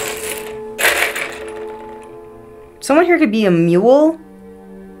 Someone here could be a mule.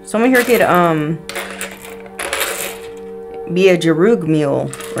 Someone here could be a Jarug mule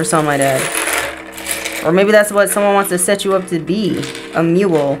or something like that. Or maybe that's what someone wants to set you up to be, a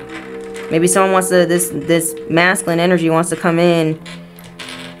mule. Maybe someone wants to, this masculine energy wants to come in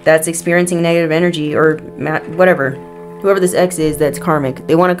that's experiencing negative energy, or whatever. Whoever this ex is that's karmic.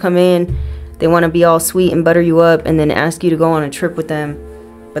 They want to come in, they want to be all sweet and butter you up and then ask you to go on a trip with them.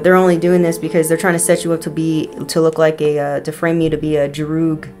 But they're only doing this because they're trying to set you up to look like a, to frame you to be a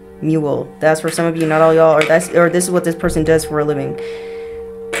Jarug Mule. That's for some of you, not all y'all, or this is what this person does for a living.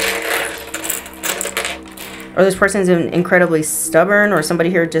 Or this person's incredibly stubborn, or somebody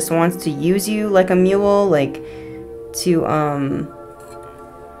here just wants to use you like a mule, like to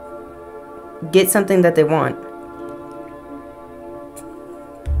get something that they want.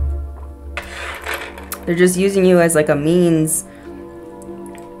 They're just using you as like a means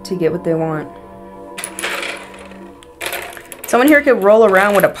to get what they want. Someone here could roll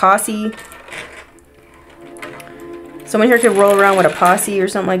around with a posse. Someone here could roll around with a posse or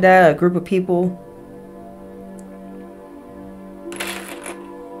something like that, a group of people.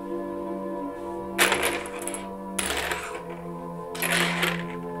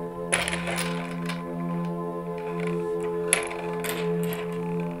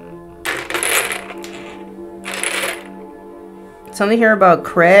 Something here about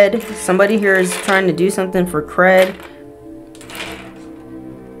cred. Somebody here is trying to do something for cred.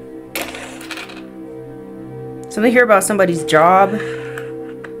 Something here about somebody's job.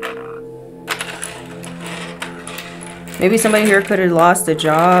 Maybe somebody here could have lost a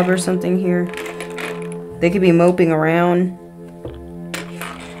job or something here. They could be moping around.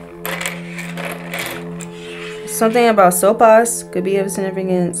 Something about sopas could be of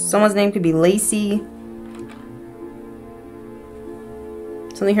significance. Someone's name could be Lacey.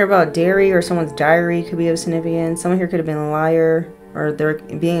 Something here about dairy or someone's diary could be of significance. Someone here could have been a liar, or they're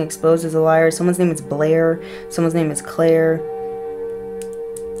being exposed as a liar. Someone's name is Blair. Someone's name is Claire.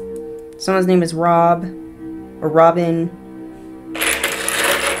 Someone's name is Rob or Robin.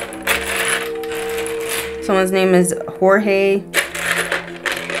 Someone's name is Jorge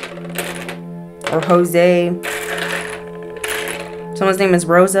or Jose. Someone's name is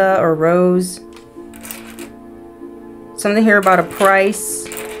Rosa or Rose. Something here about a price.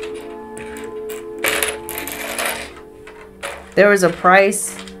 There was a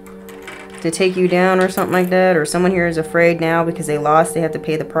price to take you down or something like that. Or someone here is afraid now because they lost. They have to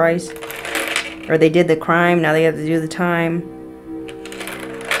pay the price. Or they did the crime. Now they have to do the time.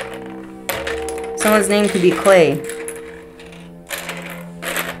 Someone's name could be Clay.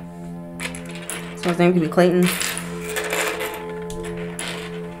 Someone's name could be Clayton.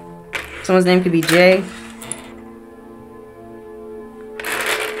 Someone's name could be Jay.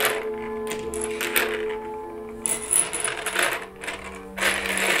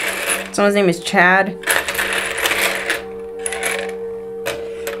 Someone's name is Chad.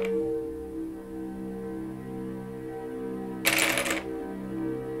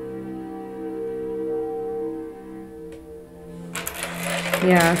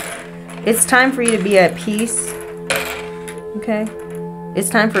 Yeah. It's time for you to be at peace. Okay? It's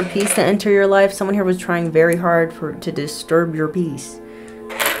time for peace to enter your life. Someone here was trying very hard to disturb your peace.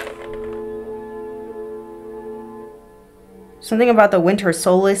 Something about the winter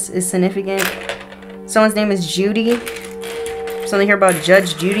solace is significant. Someone's name is Judy. Something here about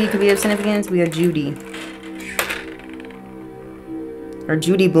Judge Judy could be of significance. We have Judy. Or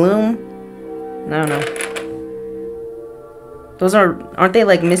Judy Bloom. I don't know. Those aren't they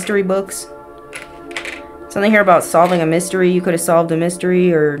like mystery books? Something here about solving a mystery. You could have solved a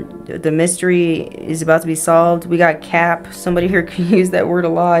mystery, or the mystery is about to be solved. We got Cap. Somebody here could use that word a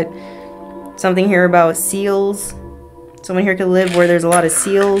lot. Something here about seals. Someone here could live where there's a lot of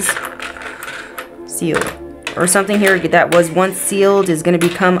seals. Sealed. Or something here that was once sealed is going to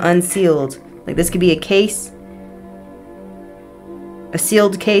become unsealed. Like this could be a case. A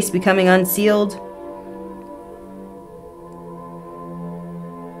sealed case becoming unsealed.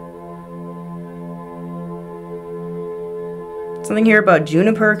 Something here about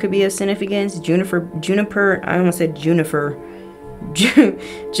juniper could be of significance. Juniper, I almost said juniper.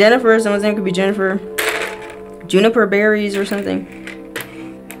 Jennifer, someone's name could be Jennifer. Juniper berries or something.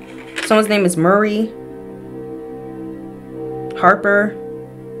 Someone's name is Murray. Harper.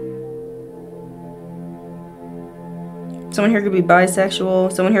 Someone here could be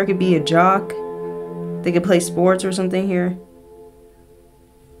bisexual. Someone here could be a jock. They could play sports or something here.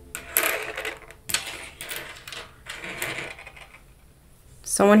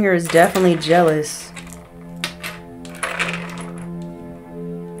 Someone here is definitely jealous.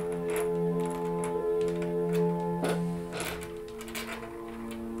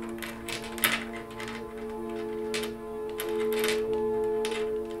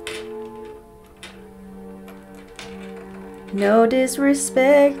 No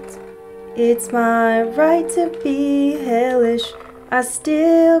disrespect, it's my right to be hellish. I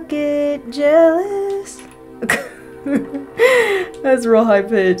still get jealous. That's real high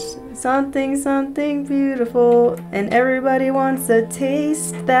pitched. Something beautiful, and everybody wants a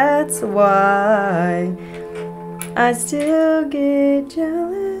taste, that's why. I still get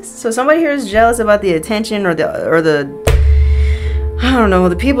jealous. So somebody here is jealous about the attention or the I don't know,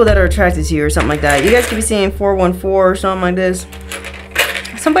 the people that are attracted to you or something like that. You guys could be seeing 414 or something like this.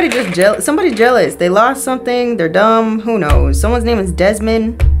 Somebody just jealous. Somebody jealous. They lost something. They're dumb. Who knows? Someone's name is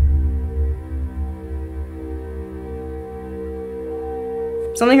Desmond.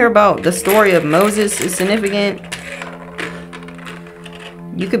 Something here about the story of Moses is significant.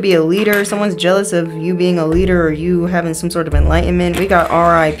 You could be a leader. Someone's jealous of you being a leader or you having some sort of enlightenment. We got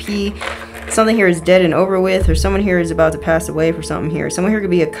RIP. Something here is dead and over with, or someone here is about to pass away for something here. Someone here could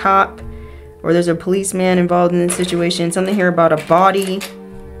be a cop, or there's a policeman involved in this situation. Something here about a body.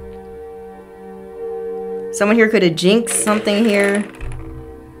 Someone here could have jinxed something here.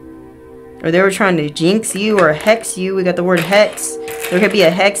 Or they were trying to jinx you or hex you. We got the word hex. There could be a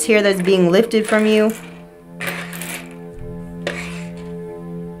hex here that's being lifted from you.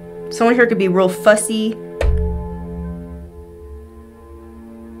 Someone here could be real fussy.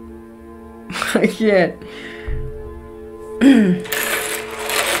 I can't.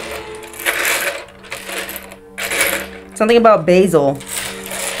 Something about basil.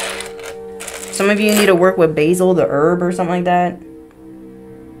 Some of you need to work with basil, the herb or something like that.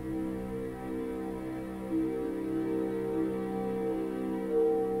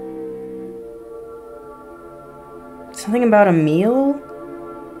 Something about a meal?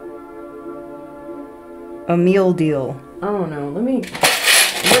 A meal deal. I don't know.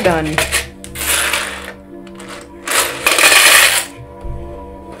 We're done.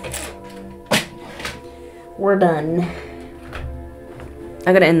 We're done.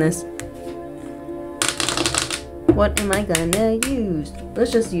 I gotta end this. What am I gonna use?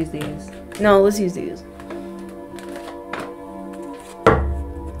 Let's just use these. No, let's use these.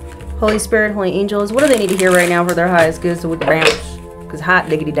 Holy Spirit, Holy Angels. What do they need to hear right now for their highest goods with the bounce? Because hot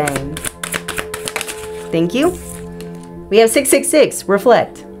diggity dang. Thank you. We have 666.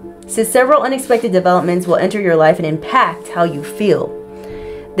 Reflect. Since several unexpected developments will enter your life and impact how you feel.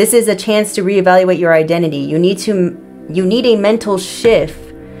 This is a chance to reevaluate your identity. You need a mental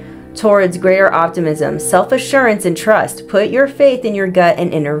shift towards greater optimism, self-assurance, and trust. Put your faith in your gut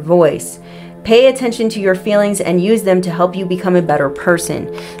and inner voice. Pay attention to your feelings and use them to help you become a better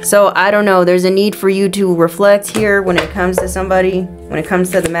person. So I don't know, there's a need for you to reflect here when it comes to somebody, when it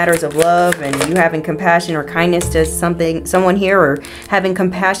comes to the matters of love and you having compassion or kindness to someone here, or having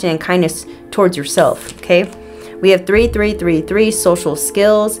compassion and kindness towards yourself, okay? We have 3333, social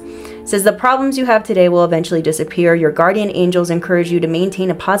skills. It says the problems you have today will eventually disappear. Your guardian angels encourage you to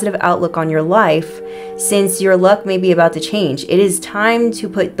maintain a positive outlook on your life since your luck may be about to change. It is time to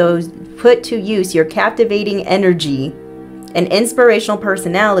put to use your captivating energy and inspirational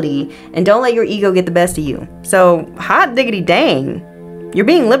personality, and don't let your ego get the best of you. So hot diggity dang, you're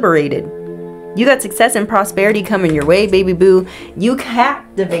being liberated. You got success and prosperity coming your way, baby boo. You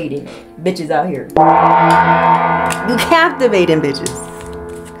captivating bitches out here. You captivating bitches.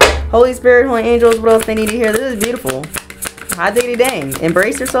 Holy Spirit, Holy Angels, what else they need to hear? This is beautiful. Hot diggity dang.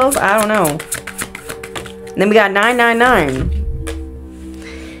 Embrace yourself? I don't know. And then we got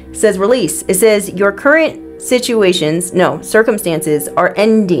 999. It says release. It says your current circumstances are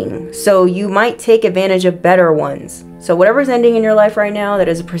ending. So you might take advantage of better ones. So whatever's ending in your life right now that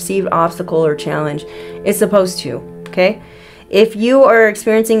is a perceived obstacle or challenge, it's supposed to, okay? If you are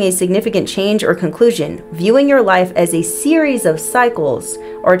experiencing a significant change or conclusion, viewing your life as a series of cycles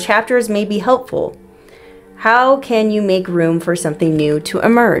or chapters may be helpful. How can you make room for something new to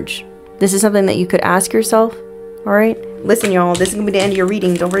emerge? This is something that you could ask yourself, all right? Listen, y'all, this is going to be the end of your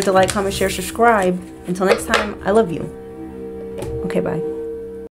reading. Don't forget to like, comment, share, subscribe. Until next time, I love you. Okay, bye.